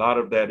a lot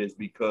of that is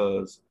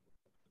because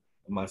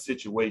of my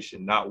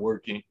situation not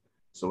working.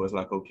 So it's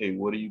like, okay,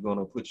 what are you going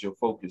to put your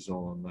focus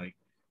on?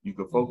 You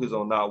can focus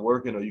on not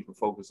working, or you can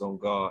focus on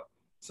God.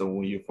 So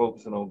when you're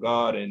focusing on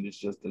God, and it's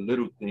just the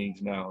little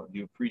things now,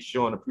 you're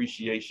showing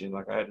appreciation.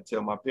 I had to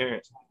tell my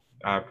parents,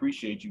 I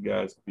appreciate you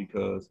guys,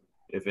 because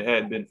if it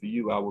hadn't been for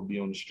you, I would be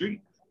on the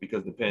street,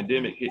 because the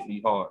pandemic hit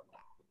me hard.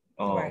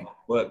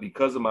 But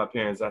because of my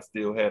parents, I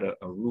still had a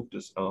roof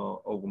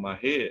over my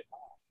head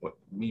with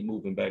me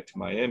moving back to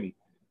Miami.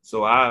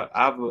 So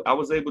I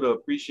was able to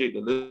appreciate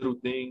the little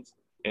things,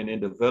 and then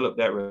develop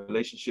that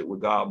relationship with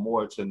God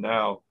more, to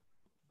now,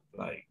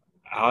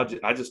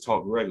 I just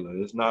talk regular.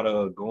 It's not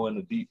a going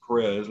to deep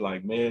prayer. It's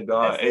like, man,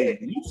 God, That's hey,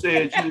 it. you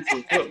said you was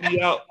gonna help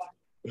me out.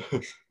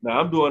 Now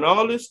I'm doing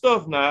all this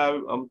stuff now.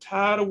 I'm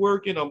tired of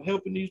working. I'm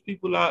helping these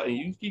people out. And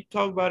you keep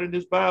talking about in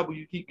this Bible,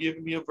 you keep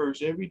giving me a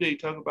verse every day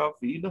talking about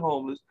feeding the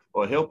homeless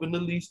or helping the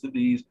least of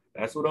these.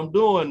 That's what I'm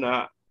doing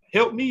now.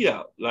 Help me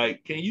out.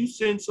 Like, can you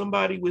send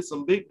somebody with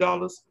some big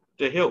dollars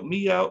to help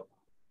me out?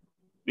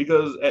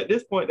 Because at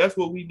this point, that's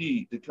what we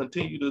need to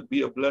continue to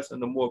be a blessing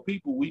to more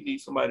people. We need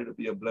somebody to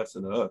be a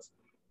blessing to us.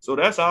 So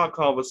that's our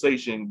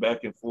conversation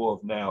back and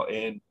forth now.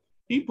 And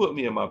he put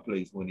me in my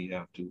place when he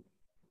have to.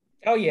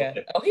 Oh yeah.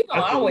 Oh, he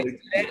gonna That's always what do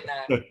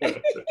that now.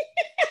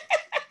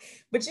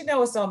 But you know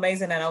what's so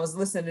amazing? And I was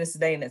listening to this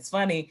today, and it's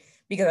funny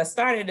because I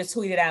started to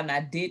tweet it out and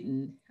I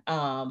didn't.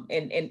 And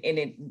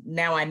it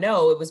now I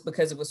know it was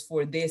because it was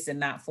for this and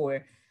not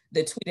for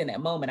the tweet in that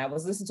moment. I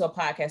was listening to a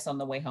podcast on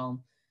the way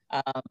home,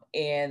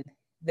 and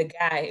the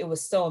guy, it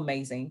was so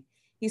amazing.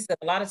 He said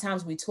a lot of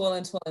times we toil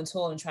and toil and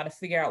toil and try to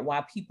figure out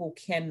why people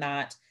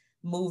cannot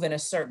move in a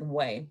certain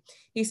way.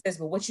 He says,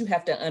 but what you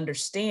have to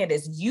understand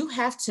is you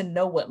have to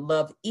know what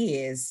love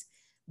is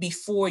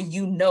before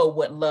you know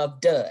what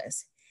love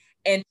does.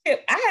 And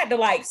Chip, I had to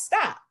like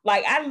stop.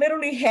 Like I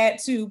literally had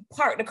to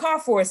park the car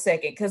for a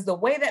second because the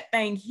way that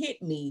thing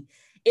hit me,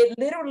 it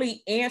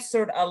literally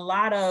answered a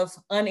lot of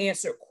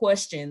unanswered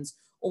questions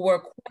or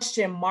where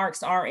question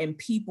marks are in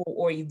people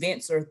or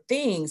events or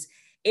things.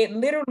 It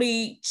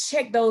literally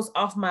checked those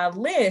off my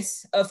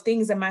list of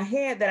things in my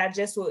head that I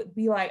just would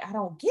be like, I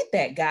don't get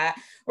that guy,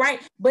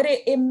 right? But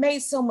it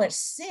made so much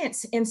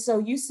sense. And so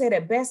you said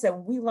it best that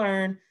we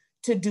learn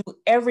to do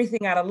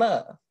everything out of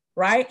love,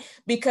 right?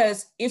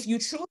 Because if you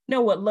truly know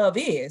what love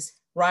is,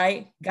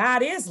 right?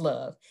 God is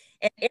love.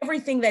 And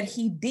everything that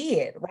he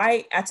did,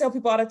 right? I tell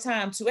people all the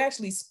time to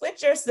actually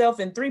split yourself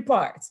in 3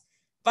 parts.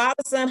 Father,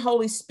 Son,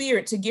 Holy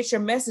Spirit to get your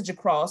message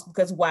across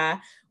because why?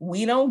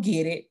 We don't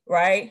get it,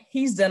 right?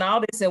 He's done all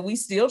this and we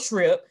still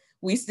trip.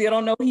 We still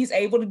don't know he's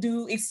able to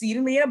do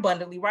exceedingly and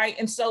abundantly, right?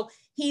 And so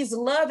he's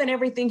love in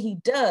everything he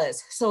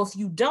does. So if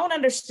you don't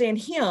understand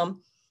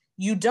him,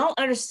 you don't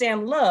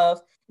understand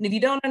love. And if you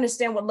don't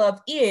understand what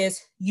love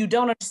is, you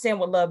don't understand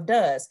what love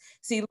does.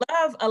 See,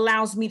 love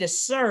allows me to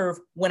serve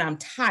when I'm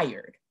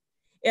tired.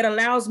 It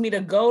allows me to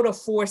go to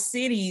 4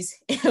 cities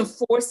in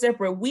 4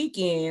 separate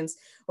weekends,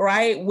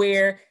 right?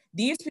 Where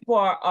these people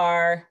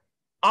are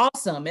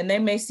awesome. And they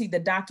may see the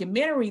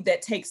documentary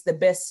that takes the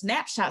best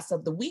snapshots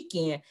of the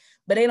weekend,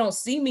 but they don't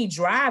see me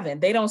driving.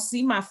 They don't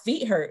see my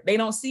feet hurt. They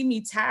don't see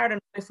me tired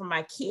and away from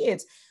my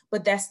kids.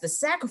 But that's the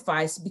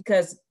sacrifice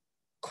because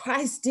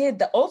Christ did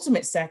the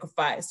ultimate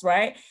sacrifice,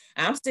 right?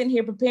 I'm sitting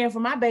here preparing for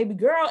my baby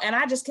girl, and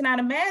I just cannot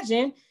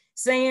imagine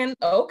saying,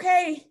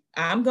 okay,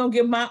 I'm going to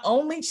give my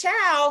only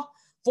child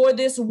for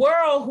this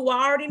world who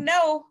I already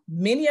know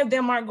many of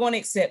them aren't going to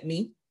accept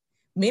me.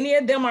 Many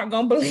of them aren't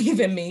going to believe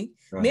in me.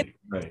 Many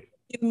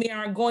of me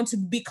aren't going to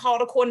be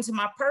called according to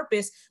my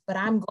purpose, but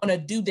I'm going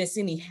to do this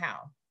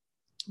anyhow.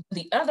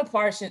 The other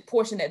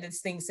portion that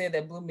this thing said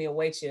that blew me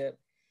away, Chip,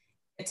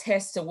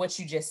 attests to what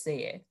you just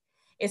said.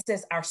 It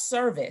says our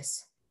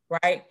service,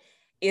 right,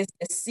 is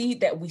the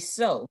seed that we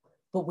sow.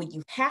 But what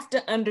you have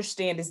to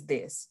understand is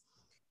this.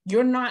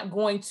 You're not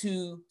going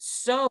to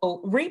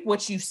reap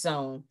what you've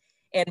sown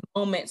in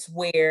moments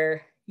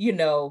where, you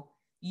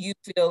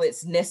feel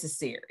it's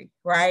necessary,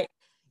 right?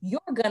 You're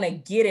going to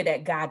get it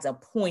at God's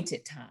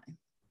appointed time.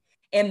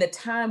 And the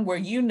time where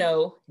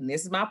and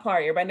this is my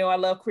part, everybody know I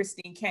love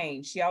Christine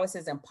Kane. She always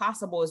says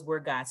impossible is where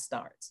God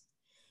starts.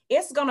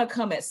 It's going to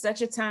come at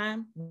such a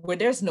time where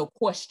there's no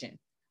question,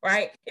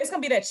 right? It's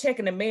going to be that check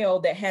in the mail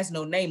that has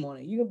no name on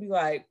it. You're going to be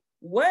like,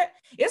 what?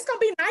 It's going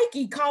to be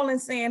Nike calling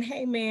saying,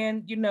 hey,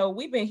 man,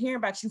 we've been hearing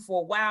about you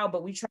for a while,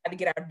 but we tried to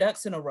get our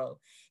ducks in a row.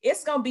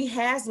 It's going to be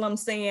Haslam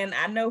saying,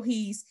 I know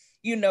he's,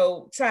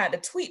 tried to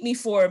tweet me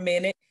for a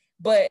minute,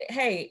 but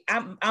hey,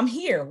 I'm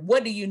here.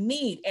 What do you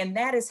need? And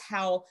that is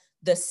how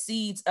the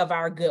seeds of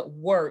our good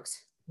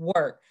works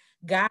work.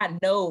 God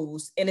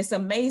knows. And it's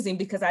amazing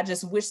because I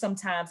just wish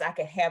sometimes I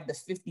could have the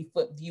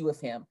 50-foot view of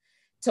him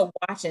to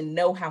watch and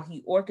know how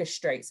he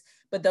orchestrates.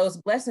 But those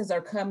blessings are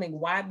coming.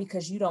 Why?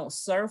 Because you don't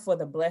serve for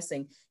the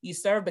blessing. You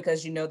serve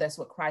because you know that's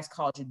what Christ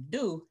called you to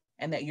do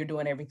and that you're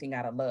doing everything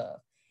out of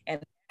love.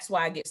 And that's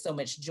why I get so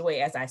much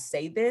joy as I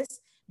say this,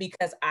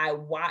 because I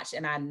watch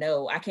and I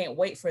know I can't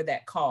wait for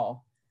that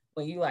call.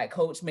 When you like,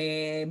 Coach,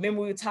 man,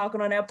 remember we were talking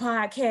on that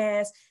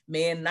podcast,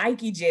 man,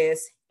 Nike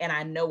and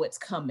I know it's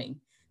coming.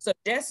 So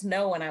just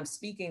know when I'm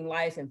speaking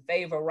life and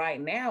favor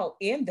right now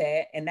in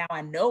that, and now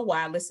I know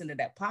why I listen to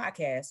that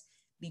podcast,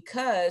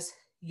 because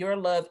your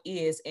love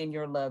is and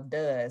your love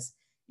does.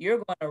 You're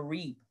going to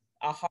reap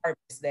a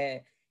harvest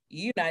that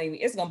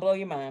it's going to blow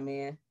your mind,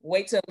 man.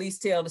 Wait till at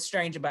least tell the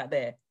stranger about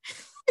that.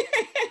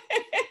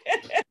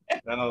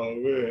 Oh,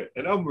 man.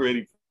 And I'm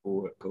ready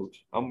for it,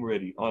 Coach. I'm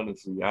ready.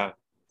 Honestly,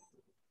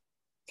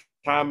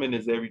 timing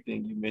is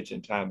everything. You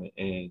mentioned timing.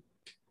 And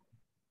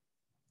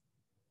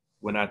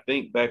when I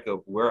think back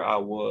of where I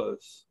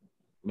was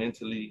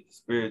mentally,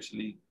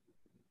 spiritually,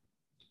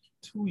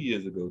 2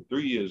 years ago,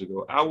 3 years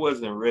ago, I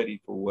wasn't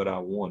ready for what I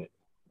wanted,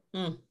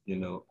 you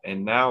know,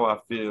 and now I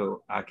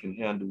feel I can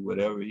handle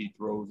whatever he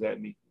throws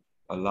at me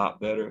a lot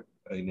better.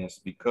 And that's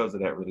because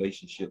of that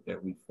relationship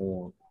that we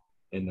formed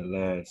in the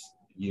last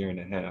year and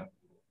a half.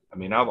 I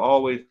mean, I've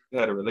always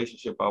had a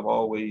relationship. I've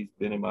always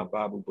been in my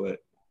Bible, but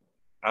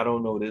I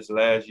don't know, this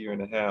last year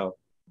and a half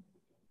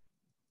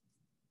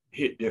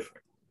hit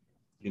different.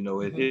 You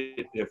know, it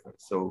hit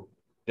different. So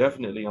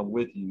definitely I'm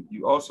with you.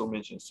 You also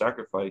mentioned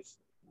sacrifice,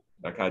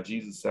 like how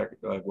Jesus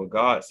sacrificed, well,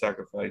 God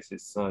sacrificed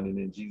his son and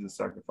then Jesus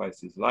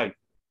sacrificed his life.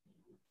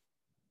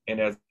 And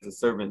as a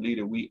servant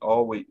leader, we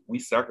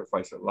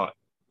sacrifice a lot.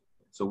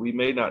 So we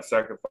may not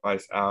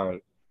sacrifice our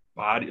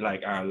body,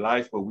 like our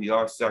life, but we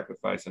are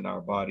sacrificing our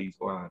bodies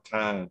or our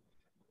time.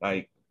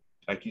 Like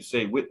you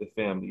say, with the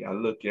family, I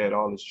look at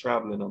all this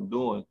traveling I'm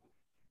doing,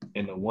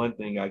 and the one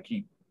thing I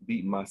keep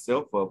beating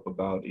myself up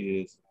about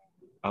is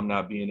I'm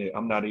not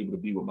able to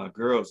be with my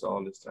girls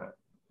all this time,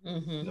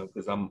 you know,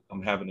 because I'm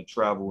having to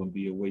travel and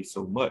be away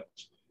so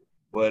much.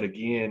 But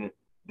again,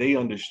 they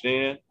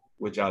understand,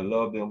 which I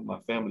love them, my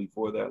family,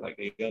 for that. Like,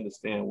 they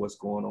understand what's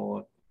going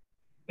on,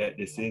 that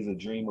this is a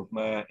dream of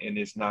mine, and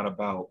it's not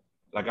about,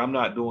 like, I'm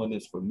not doing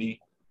this for me.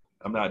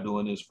 I'm not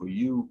doing this for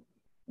you.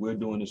 We're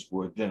doing this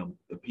for them,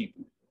 the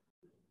people.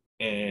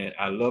 And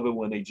I love it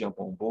when they jump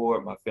on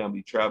board, my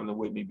family traveling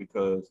with me,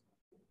 because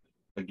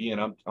again,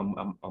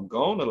 I'm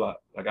gone a lot.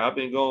 Like, I've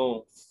been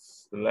gone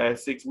the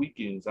last 6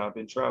 weekends. I've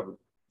been traveling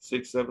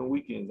 6-7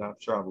 weekends. I've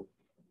traveled.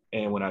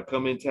 And when I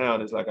come in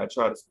town, it's like I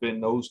try to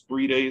spend those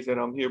 3 days that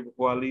I'm here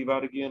before I leave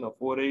out again, or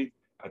 4 days.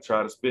 I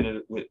try to spend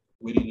it with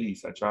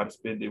Elise. I try to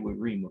spend it with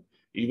Rima,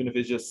 even if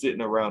it's just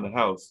sitting around the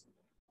house.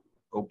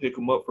 Go pick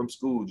them up from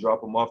school,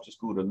 drop them off to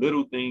school. The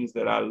little things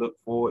that I look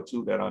forward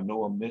to that I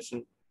know I'm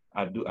missing,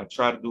 I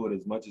try to do it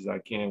as much as I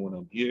can when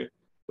I'm here.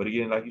 But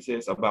again, like you said,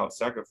 it's about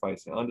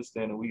sacrificing,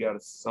 understanding we got to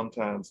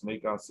sometimes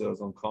make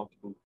ourselves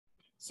uncomfortable,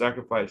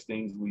 sacrifice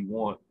things we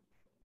want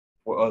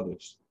for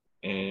others.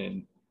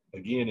 And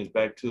again, it's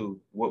back to,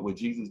 what would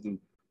Jesus do?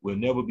 We'll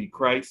never be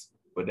Christ,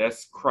 but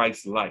that's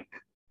Christ-like.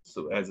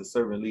 So as a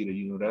servant leader,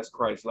 you know, that's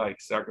Christ-like,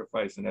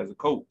 sacrificing. As a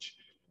coach,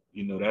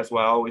 you know, that's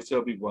why I always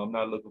tell people I'm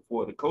not looking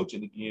forward to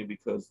coaching again,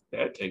 because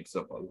that takes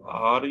up a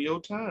lot of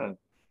your time,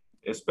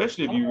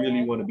 especially if you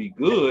really want to be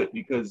good,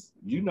 because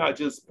you're not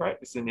just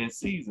practicing in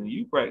season,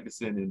 you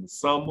practicing in the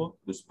summer,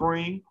 the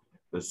spring,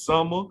 the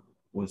summer,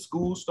 when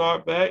school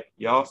start back,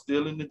 y'all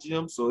still in the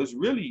gym. So it's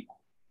really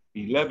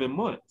 11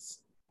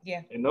 months.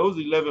 Yeah. And those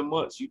 11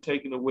 months, you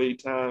taking away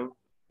time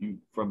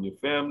from your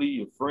family,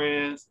 your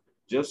friends,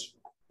 just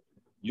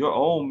your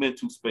own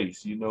mental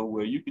space, you know,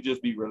 where you could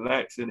just be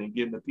relaxing and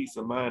getting a peace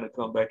of mind to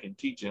come back and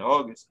teach in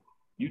August.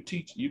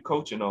 You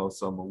coaching all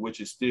summer,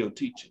 which is still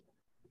teaching.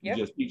 You're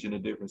just teaching a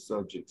different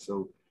subject.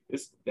 So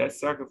that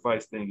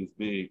sacrifice thing is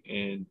big.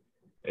 And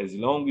as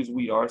long as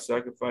we are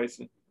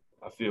sacrificing,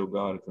 I feel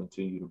God will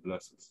continue to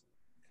bless us.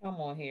 Come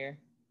on here.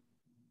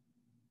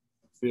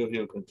 I feel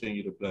he'll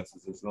continue to bless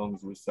us as long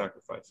as we're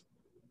sacrificing.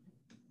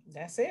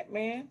 That's it,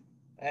 man.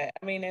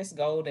 I mean, it's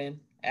golden.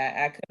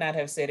 I could not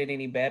have said it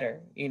any better,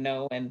 you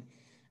know. And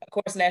of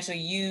course, naturally,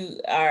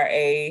 you are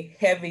a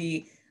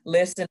heavy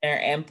listener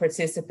and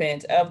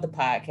participant of the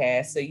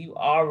podcast, so you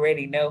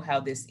already know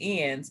how this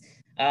ends.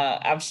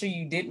 I'm sure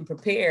you didn't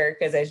prepare,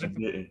 because as you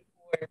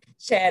were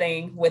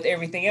chatting with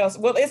everything else,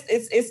 well,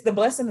 it's the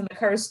blessing and the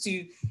curse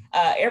to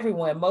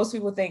everyone. Most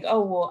people think,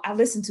 oh, well, I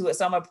listened to it,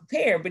 so I'm gonna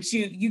prepare. But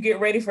you get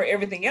ready for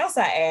everything else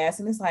I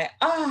ask, and it's like,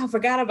 I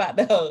forgot about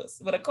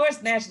those. But of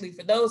course, naturally,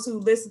 for those who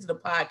listen to the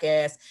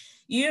podcast,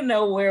 you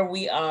know where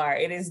we are.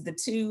 It is the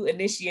 2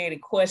 initiated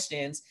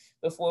questions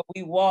before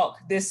we walk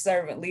this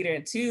servant leader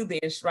into the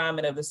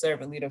enshrinement of the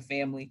servant leader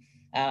family.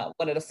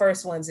 One of the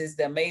first ones is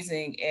the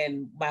amazing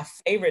and my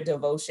favorite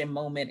devotion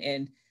moment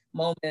in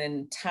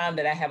time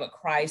that I have at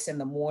Christ in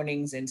the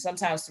mornings and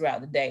sometimes throughout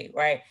the day,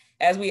 right?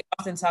 As we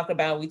often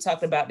we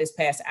talked about this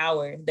past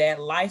hour, that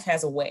life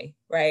has a way,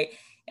 right?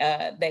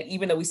 That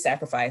even though we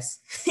sacrifice,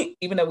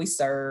 even though we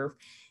serve,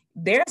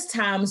 there's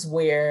times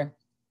where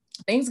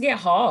things get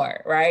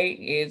hard, right?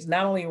 It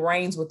not only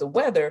rains with the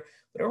weather,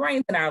 but it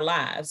rains in our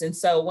lives. And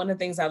so one of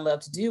the things I love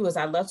to do is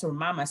I love to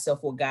remind myself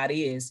what God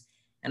is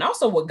and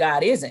also what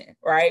God isn't,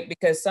 right?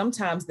 Because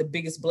sometimes the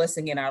biggest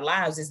blessing in our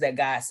lives is that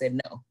God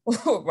said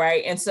no,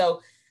 right? And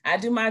so I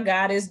do my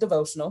God is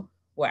devotional,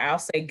 where I'll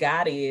say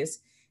God is,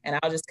 and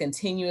I'll just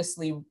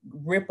continuously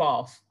rip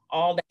off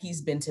all that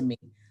he's been to me,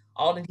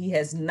 all that he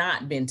has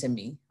not been to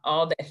me,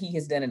 all that he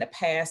has done in the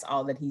past,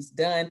 all that he's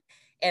done.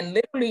 And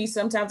literally,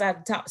 sometimes I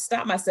have to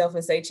stop myself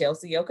and say,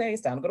 Chelsea, okay,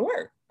 it's time to go to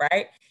work,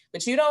 right?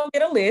 But you don't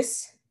get a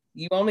list.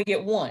 You only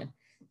get one.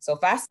 So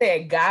if I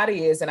said God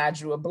is, and I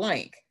drew a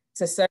blank,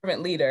 to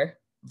servant leader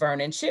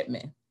Vernon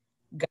Chipman,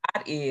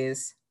 God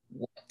is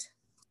what?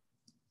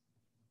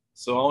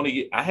 So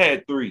I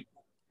had 3.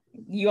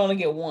 You only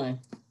get one.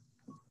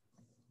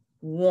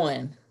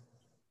 One.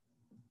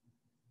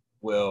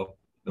 Well,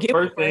 the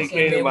first thing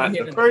came to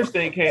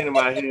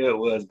my head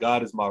was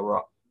God is my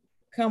rock.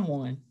 Come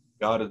on.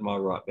 God is my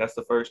rock. That's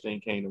the first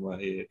thing came to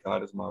my head.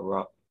 God is my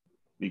rock.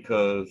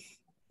 because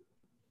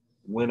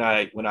when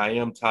I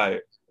am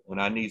tired, when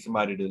I need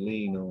somebody to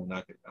lean on,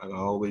 I can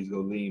always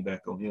go lean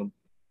back on him,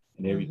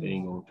 and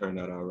everything gonna turn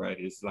out all right.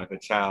 It's like a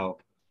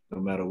child. No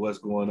matter what's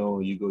going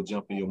on, you go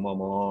jump in your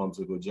mama arms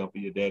or go jump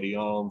in your daddy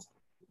arms.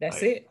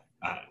 That's like, it.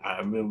 I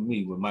remember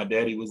me when my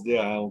daddy was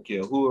there. I don't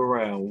care who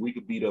around. We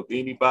could beat up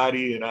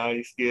anybody, and I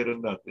ain't scared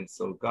of nothing.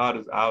 So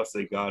I'll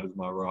say God is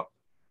my rock.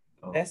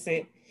 That's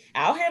it.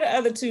 I'll have the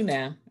other two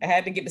now. I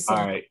had to get the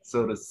All right.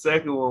 So the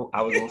second one,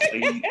 I was gonna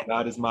say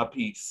God is my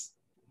peace.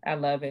 I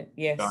love it.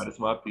 Yes. God is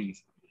my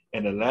peace.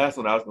 And the last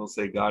one, I was gonna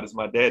say God is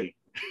my daddy.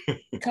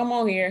 Come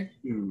on here.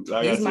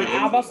 Like He's my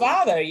Abba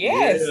Father.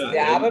 Yes. Yeah, the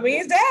Abba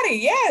means daddy.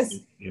 Yes.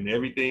 And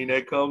everything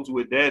that comes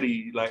with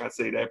daddy, like I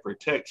say, that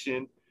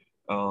protection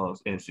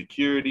and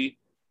security,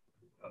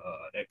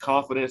 that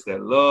confidence,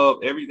 that love,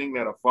 everything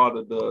that a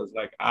father does.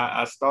 Like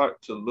I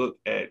start to look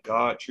at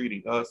God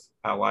treating us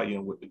how I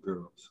am with the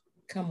girls.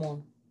 Come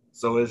on.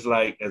 So it's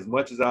like, as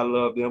much as I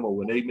love them, or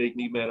when they make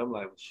me mad, I'm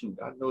like, well, shoot,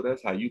 I know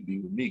that's how you be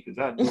with me, because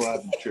I know I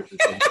be tripping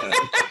sometimes.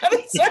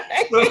 That's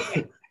right.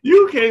 So,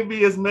 you can't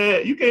be as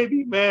mad. You can't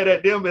be mad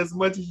at them as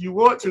much as you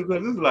want to,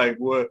 because it's like,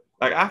 what?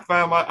 Like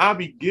I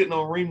be getting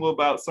on Remo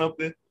about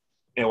something,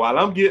 and while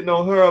I'm getting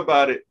on her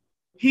about it,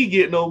 he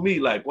getting on me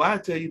like, well, I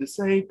tell you the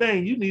same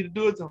thing. You need to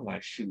do it. So I'm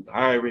like, shoot,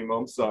 all right, Remo,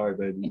 I'm sorry,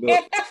 baby.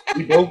 Look,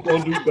 we both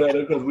gonna do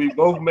better because we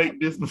both make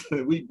this.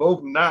 We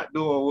both not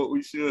doing what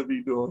we should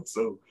be doing.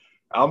 So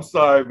I'm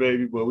sorry,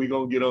 baby, but we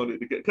gonna get on it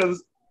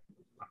because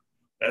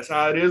that's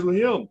how it is with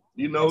him.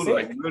 You know,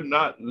 like we're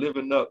not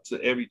living up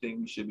to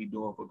everything we should be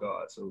doing for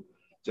God. So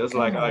just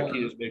like our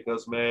kids make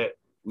us mad,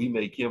 we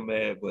make him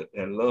mad. But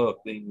that love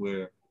thing,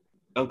 where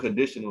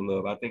unconditional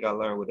love, I think I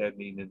learned what that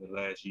means in the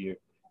last year,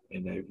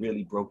 and they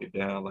really broke it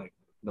down. Like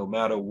no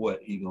matter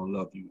what, he gonna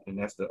love you, and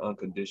that's the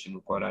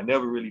unconditional part. I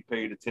never really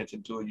paid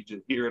attention to it. You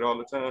just hear it all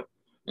the time.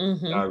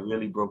 Mm-hmm. I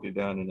really broke it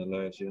down in the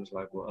last year. It's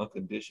like, well,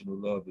 unconditional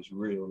love is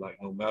real. Like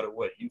no matter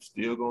what, you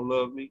still gonna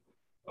love me.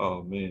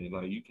 Oh man,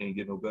 like you can't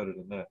get no better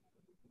than that.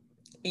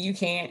 You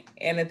can't.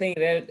 And the thing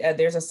that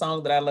there's a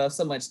song that I love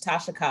so much,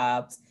 Tasha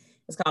Cobb's.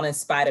 It's called "In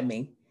Spite of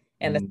Me,"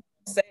 and the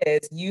song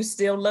says, "You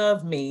still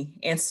love me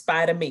in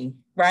spite of me."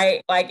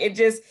 Right? Like it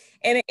just,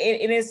 and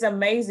it's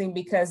amazing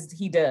because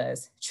he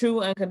does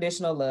true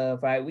unconditional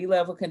love. Right? We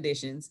love with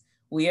conditions.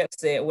 We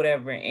upset,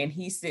 whatever, and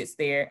he sits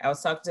there. I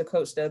was talking to a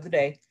coach the other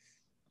day.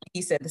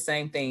 He said the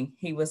same thing.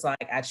 He was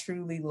like, I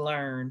truly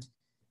learned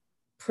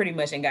pretty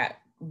much and got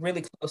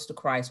really close to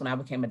Christ when I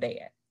became a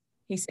dad.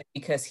 He said,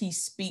 because he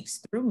speaks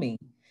through me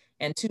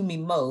and to me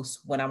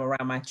most when I'm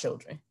around my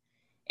children.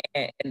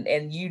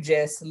 And you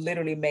just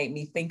literally made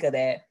me think of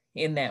that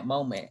in that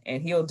moment.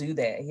 And he'll do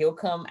that. He'll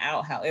come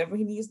out however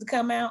he needs to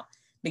come out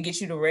to get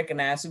you to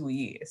recognize who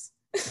he is.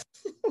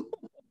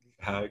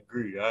 I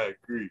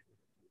agree.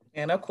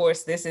 And of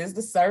course, this is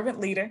the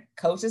Servant Leader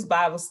Coach's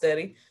Bible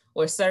Study,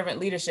 or servant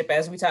leadership.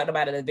 As we talked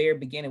about at the very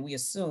beginning, we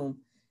assume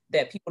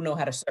that people know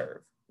how to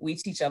serve. We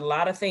teach a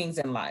lot of things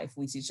in life.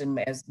 We teach them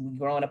as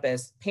growing up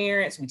as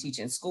parents, we teach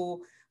in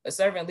school, but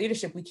servant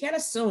leadership, we can't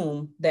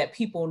assume that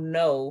people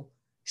know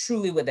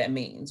truly what that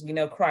means. We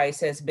know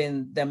Christ has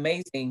been the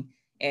amazing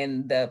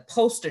and the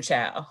poster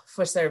child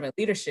for servant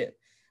leadership,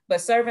 but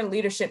servant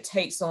leadership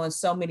takes on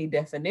so many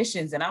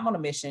definitions, and I'm on a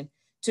mission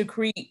to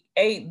create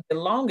the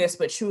longest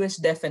but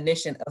truest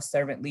definition of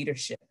servant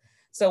leadership.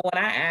 So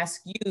when I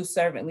ask you,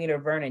 servant leader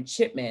Vernon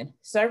Chipman,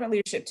 servant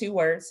leadership, 2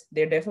 words,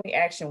 they're definitely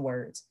action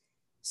words.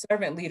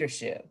 Servant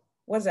leadership,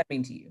 what does that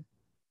mean to you?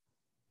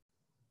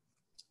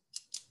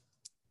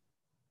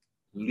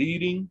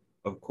 Leading,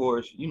 of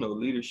course,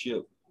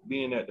 leadership,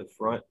 being at the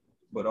front,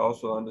 but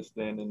also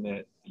understanding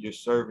that you're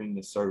serving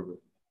the server.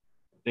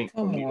 Think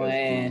for me,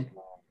 that's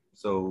good.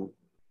 So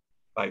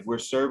like we're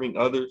serving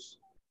others,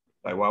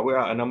 like while we're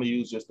out, and I'm gonna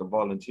use just the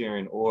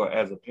volunteering or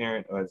as a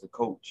parent or as a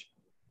coach.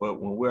 But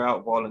when we're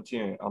out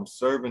volunteering, I'm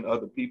serving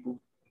other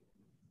people,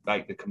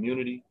 like the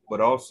community,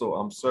 but also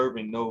I'm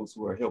serving those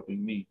who are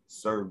helping me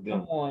serve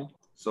them.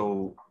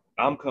 So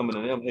I'm coming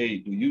to them, hey,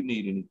 do you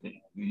need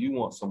anything? Do you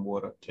want some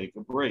water? Take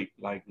a break.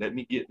 Like, let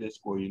me get this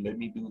for you. Let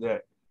me do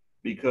that.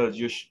 Because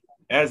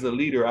as a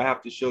leader, I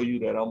have to show you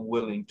that I'm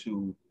willing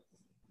to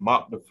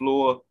mop the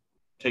floor,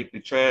 take the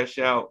trash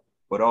out,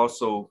 but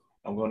also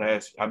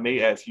I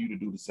may ask you to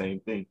do the same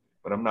thing,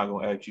 but I'm not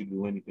going to ask you to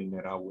do anything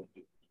that I wouldn't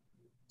do.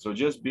 So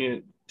just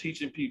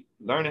teaching people,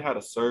 learning how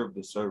to serve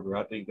the server.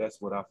 I think that's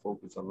what I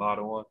focus a lot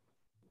on,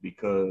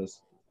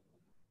 because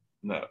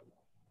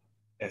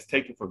it's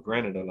taken for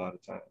granted a lot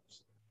of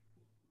times.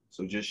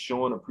 So just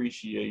showing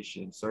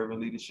appreciation.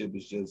 Servant leadership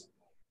is just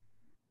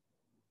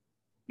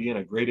being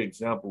a great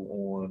example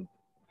on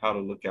how to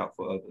look out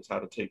for others, how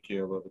to take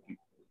care of other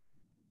people.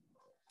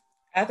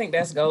 I think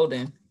that's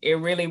golden. It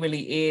really,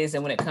 really is.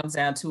 And when it comes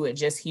down to it,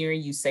 just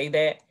hearing you say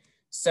that,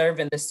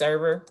 serving the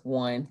server,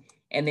 one,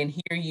 and then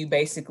hear you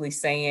basically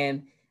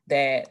saying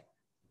that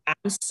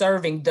I'm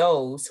serving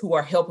those who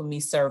are helping me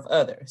serve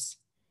others.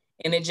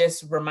 And it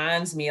just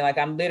reminds me, like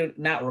I'm literally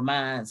not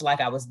reminds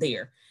like I was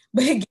there,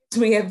 but it gives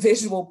me a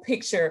visual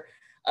picture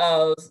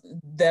of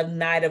the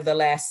night of the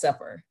Last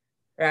Supper,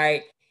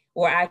 right?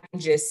 Where I can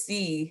just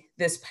see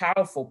this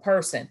powerful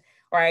person,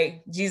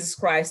 right? Jesus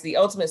Christ, the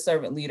ultimate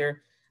servant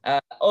leader,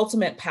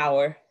 ultimate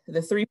power,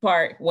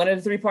 one of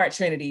the three-part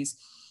trinities.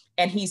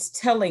 And he's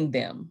telling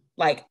them,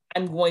 like,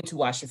 I'm going to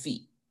wash your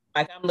feet.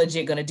 Like, I'm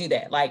legit going to do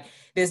that. Like,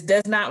 this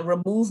does not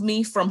remove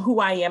me from who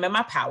I am and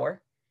my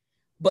power.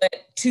 But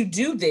to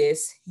do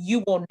this,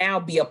 you will now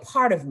be a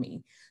part of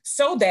me,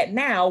 so that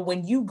now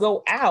when you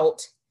go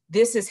out,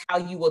 this is how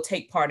you will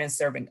take part in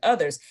serving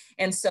others.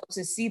 And so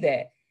to see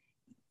that,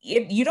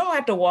 you don't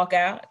have to walk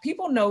out.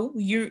 People know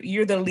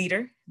you're the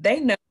leader.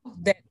 They know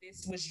that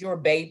this was your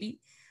baby,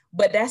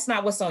 but that's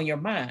not what's on your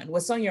mind.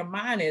 What's on your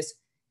mind is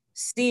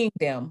seeing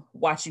them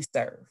watch you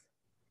serve.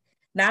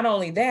 Not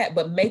only that,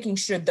 but making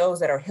sure those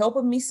that are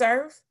helping me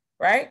serve,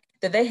 right,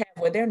 that they have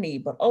what they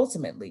need, but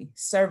ultimately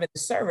serving the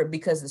server,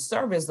 because the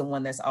server is the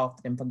one that's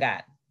often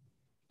forgotten.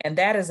 And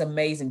that is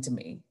amazing to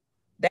me.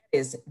 That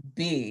is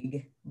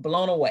big,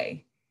 blown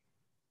away.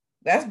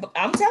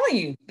 I'm telling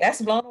you,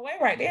 that's blown away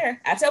right there.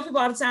 I tell people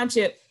all the time,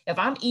 Chip, if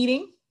I'm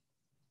eating,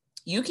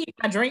 you keep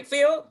my drink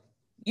filled,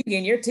 you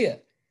get your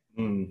tip.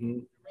 Mm-hmm.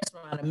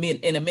 Restaurant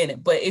in a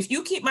minute. But if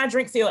you keep my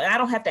drink filled and I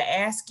don't have to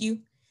ask you,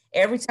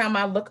 every time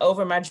I look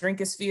over, my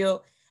drink is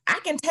filled, I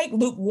can take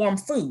lukewarm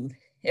food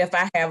if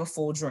I have a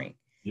full drink.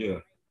 Yeah.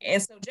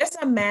 And so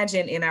just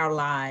imagine in our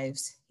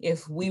lives,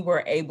 if we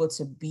were able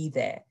to be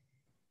that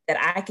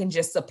I can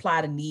just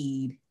supply the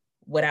need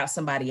without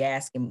somebody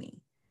asking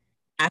me.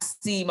 I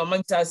see my mom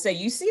used to say,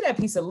 you see that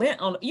piece of lint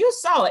you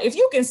saw it. If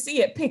you can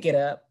see it, pick it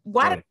up.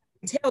 Why did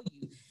I tell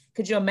you?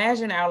 Could you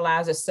imagine our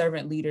lives as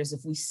servant leaders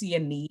if we see a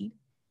need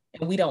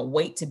and we don't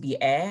wait to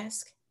be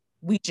asked?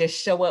 We just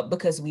show up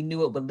because we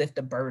knew it would lift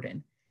a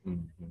burden.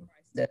 Mm-hmm.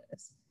 Christ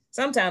does.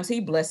 Sometimes he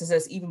blesses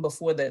us even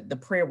before the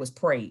prayer was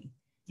prayed.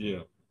 Yeah.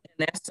 And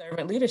that's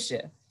servant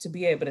leadership, to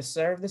be able to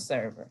serve the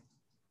server.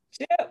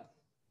 Chip,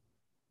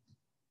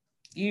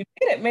 you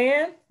did it,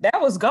 man. That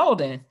was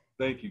golden.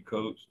 Thank you,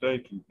 Coach.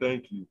 Thank you.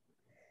 Thank you.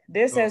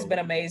 This has been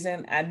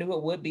amazing. I knew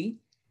it would be.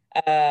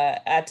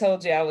 I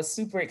told you I was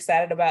super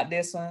excited about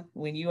this one.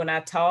 When you and I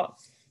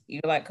talked,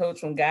 you were like,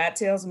 Coach, when God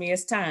tells me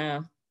it's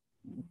time,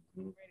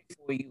 I'm ready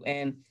for you.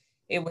 And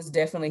it was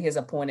definitely his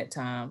appointed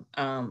time.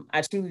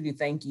 I truly do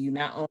thank you,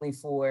 not only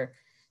for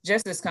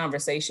just this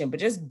conversation, but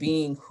just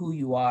being who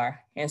you are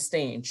and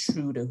staying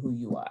true to who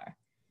you are,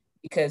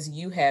 because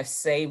you have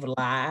saved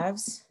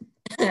lives.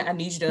 I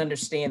need you to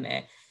understand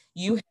that.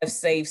 You have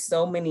saved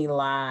so many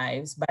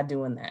lives by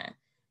doing that.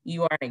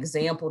 You are an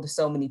example to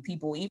so many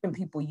people, even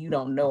people you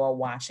don't know are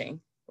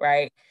watching,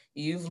 right?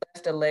 You've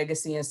left a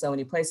legacy in so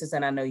many places,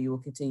 and I know you will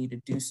continue to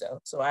do so.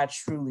 So I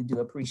truly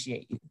do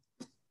appreciate you.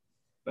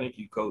 Thank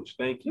you, Coach.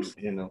 Thank you.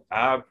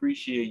 I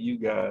appreciate you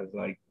guys.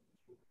 Like,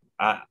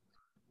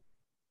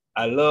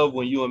 I love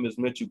when you and Miss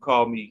Mitchell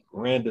call me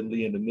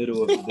randomly in the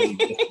middle of the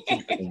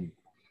day,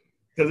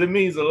 because it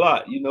means a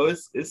lot.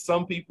 It's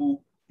some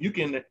people you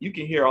can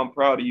hear I'm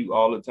proud of you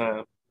all the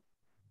time,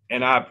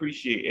 and I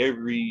appreciate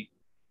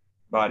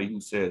everybody who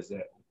says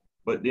that.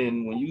 But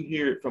then when you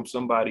hear it from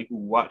somebody who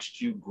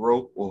watched you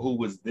grow or who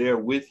was there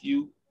with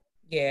you,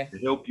 to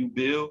help you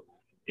build,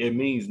 it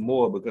means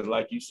more, because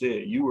like you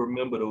said, you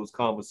remember those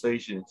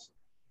conversations,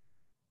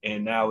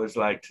 and now it's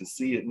like to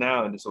see it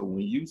now. And so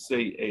when you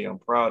say, hey, I'm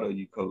proud of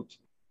you, Coach,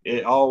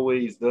 it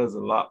always does a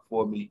lot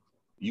for me,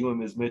 you and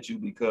Ms. Mitchell,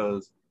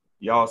 because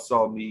y'all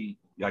saw me,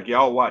 like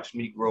y'all watched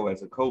me grow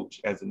as a coach,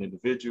 as an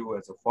individual,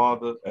 as a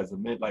father, as a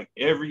man, like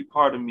every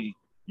part of me,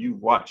 you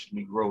watched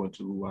me grow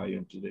into who I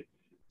am today.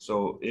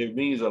 So it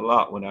means a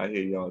lot when I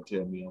hear y'all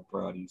tell me I'm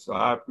proud of you. So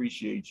I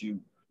appreciate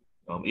you.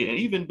 And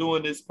even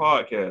doing this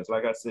podcast,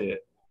 like I said,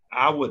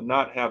 I would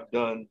not have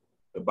done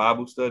the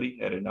Bible study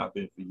had it not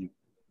been for you.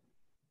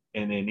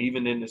 And then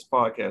even in this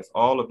podcast,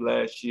 all of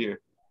last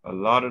year, a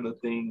lot of the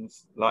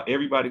things, like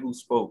everybody who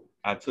spoke,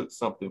 I took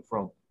something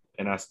from,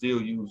 and I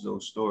still use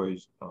those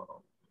stories.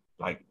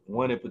 Like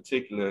one in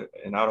particular,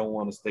 and I don't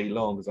want to stay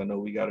long because I know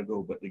we got to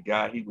go, but the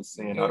guy he was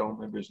saying, I don't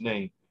remember his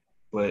name,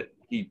 but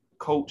he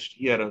coached,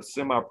 he had a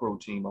semi-pro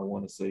team, I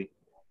want to say.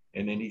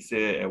 And then he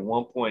said at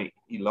one point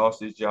he lost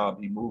his job,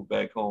 he moved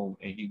back home,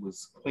 and he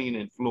was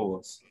cleaning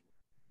floors.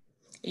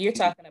 You're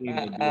talking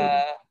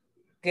about,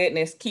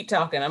 goodness, keep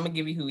talking. I'm going to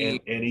give you who he is.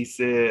 And he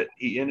said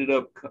he ended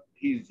up,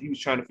 he was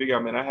trying to figure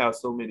out, man, I have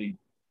so many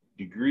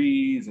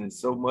degrees and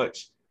so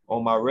much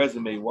on my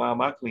resume. Why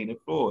am I cleaning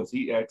floors?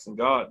 He asking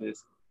God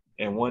this.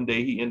 And one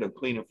day he ended up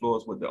cleaning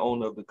floors with the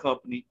owner of the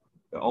company.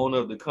 The owner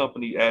of the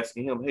company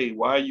asking him, hey,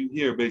 why are you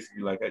here?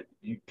 Basically, like,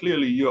 you're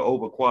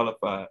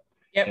overqualified.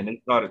 Yep. And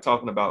they started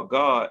talking about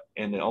God,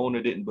 and the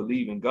owner didn't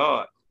believe in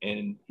God.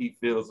 And he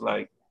feels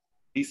like,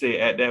 he said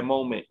at that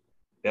moment,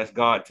 that's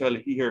God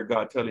he heard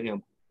God telling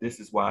him, this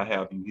is why I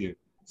have you here,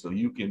 so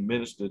you can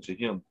minister to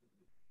him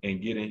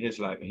and get in his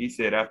life. And he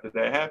said after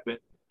that happened,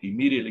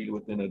 immediately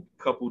within a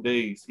couple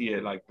days, he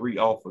had like 3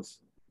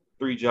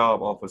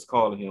 job offers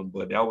calling him,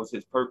 but that was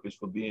his purpose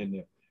for being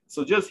there.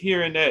 So just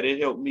hearing that,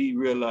 it helped me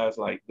realize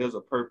like there's a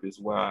purpose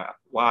why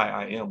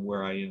I am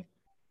where I am.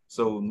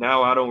 So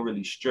now I don't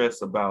really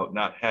stress about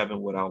not having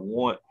what I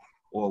want.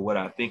 or what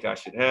I think I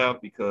should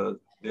have, because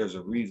there's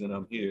a reason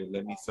I'm here.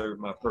 Let me serve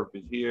my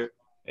purpose here,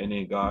 and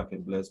then God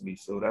can bless me.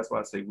 So that's why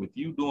I say, with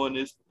you doing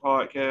this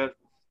podcast,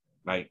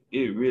 like,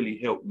 it really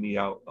helped me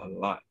out a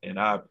lot. And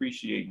I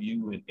appreciate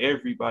you and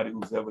everybody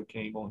who's ever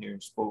came on here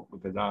and spoke,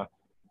 because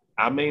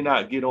I may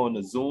not get on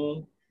the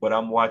Zoom, but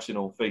I'm watching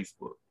on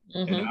Facebook.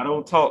 And I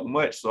don't talk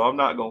much, so I'm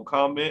not going to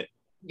comment,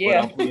 but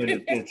I'm paying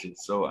attention.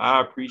 So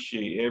I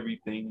appreciate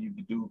everything you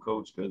do,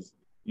 Coach, because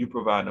you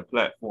provide a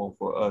platform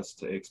for us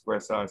to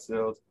express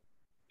ourselves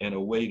in a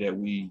way that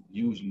we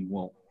usually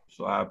won't.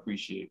 So I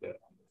appreciate that.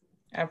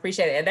 I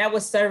appreciate it. And that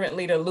was servant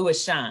leader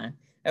Louis Shine.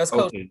 That was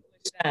Coach Louis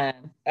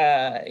Shine.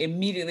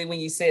 Immediately when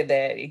you said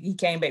that, he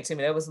came back to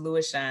me. That was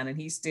Louis Shine, and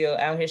he's still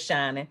out here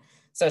shining.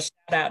 So shout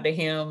out to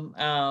him.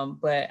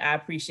 But I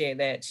appreciate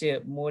that,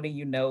 Chip, more than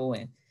you know.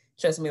 And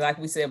trust me, like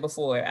we said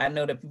before, I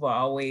know that people are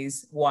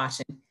always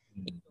watching,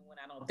 even when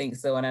I don't think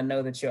so. And I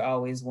know that you're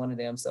always one of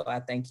them. So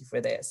I thank you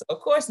for that. So, of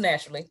course,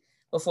 naturally,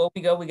 before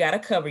we go, we got to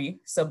cover you.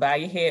 So bow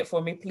your head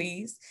for me,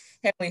 please.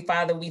 Heavenly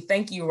Father, we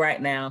thank you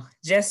right now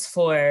just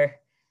for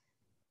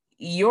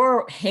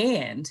your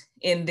hand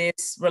in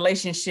this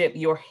relationship,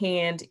 your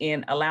hand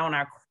in allowing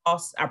our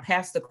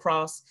paths to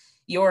cross,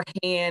 your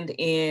hand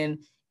in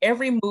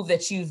every move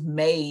that you've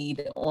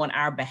made on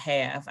our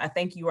behalf. I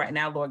thank you right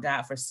now, Lord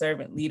God, for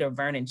servant leader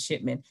Vernon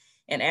Chipman.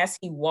 And as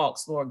he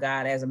walks, Lord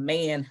God, as a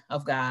man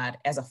of God,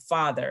 as a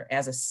father,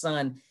 as a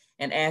son,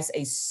 and as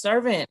a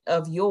servant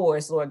of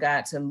yours, Lord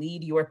God, to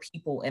lead your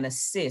people and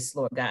assist,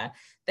 Lord God.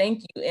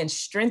 Thank you, and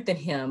strengthen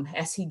him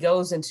as he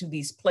goes into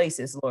these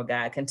places, Lord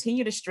God.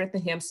 Continue to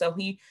strengthen him so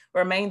he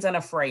remains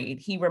unafraid.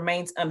 He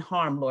remains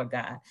unharmed, Lord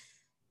God.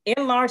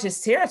 Enlarge his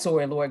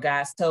territory, Lord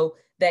God, so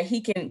that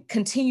he can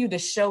continue to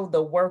show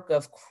the work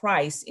of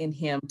Christ in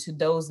him to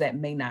those that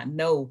may not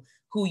know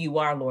who you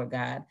are, Lord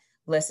God.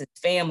 Bless his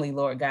family,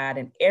 Lord God,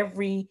 and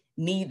every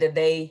need that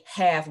they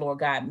have, Lord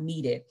God,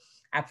 meet it.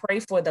 I pray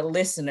for the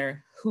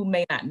listener who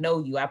may not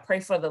know you. I pray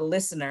for the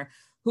listener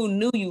who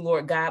knew you,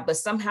 Lord God, but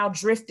somehow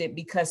drifted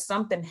because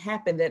something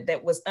happened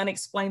that was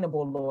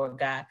unexplainable, Lord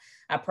God.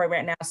 I pray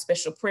right now,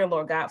 special prayer,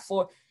 Lord God,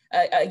 for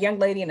a young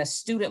lady and a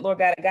student, Lord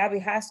God, at Godby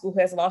High School who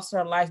has lost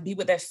her life. Be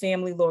with that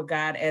family, Lord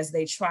God, as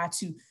they try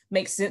to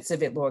make sense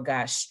of it, Lord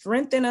God.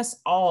 Strengthen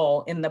us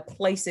all in the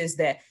places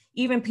that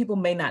even people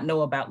may not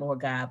know about,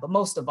 Lord God. But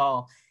most of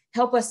all,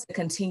 help us to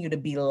continue to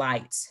be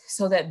lights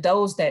so that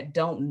those that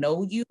don't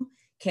know you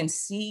can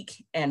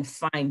seek and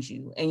find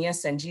you. And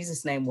yes, in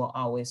Jesus' name, we'll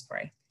always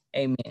pray.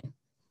 Amen.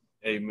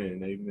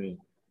 Amen. Amen.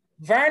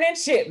 Vernon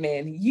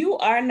Chipman, you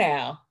are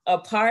now a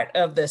part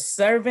of the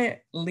Servant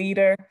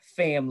Leader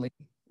family.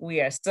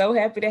 We are so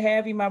happy to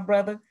have you, my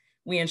brother.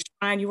 We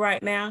enshrine you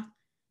right now.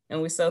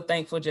 And we're so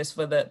thankful just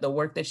for the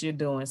work that you're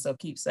doing. So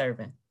keep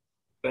serving.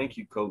 Thank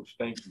you, Coach.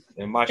 Thank you.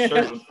 And my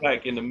shirt was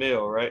back in the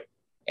mail, right?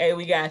 Hey,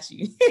 we got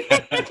you.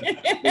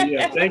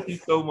 Yeah, thank you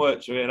so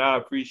much, man. I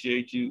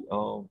appreciate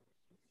you.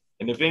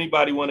 And if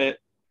anybody want to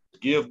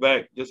give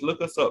back, just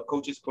look us up,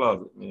 Coach's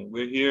Closet, man.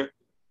 We're here.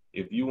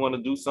 If you want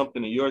to do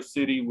something in your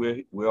city,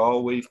 we're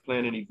always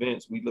planning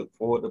events. We look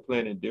forward to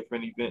planning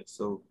different events.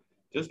 So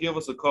just give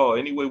us a call.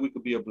 Any way we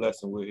could be a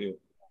blessing, we're here.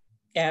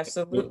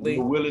 Absolutely.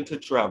 We're willing to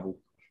travel.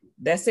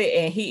 That's it.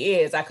 And he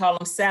is. I call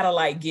him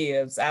satellite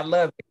gives. I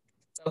love it.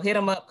 So hit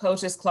him up,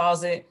 Coach's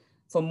Closet.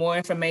 For more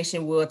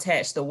information, we'll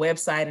attach the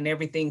website and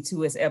everything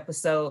to his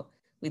episode.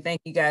 We thank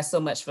you guys so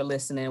much for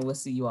listening. We'll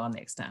see you all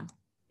next time.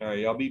 All right,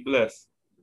 y'all be blessed.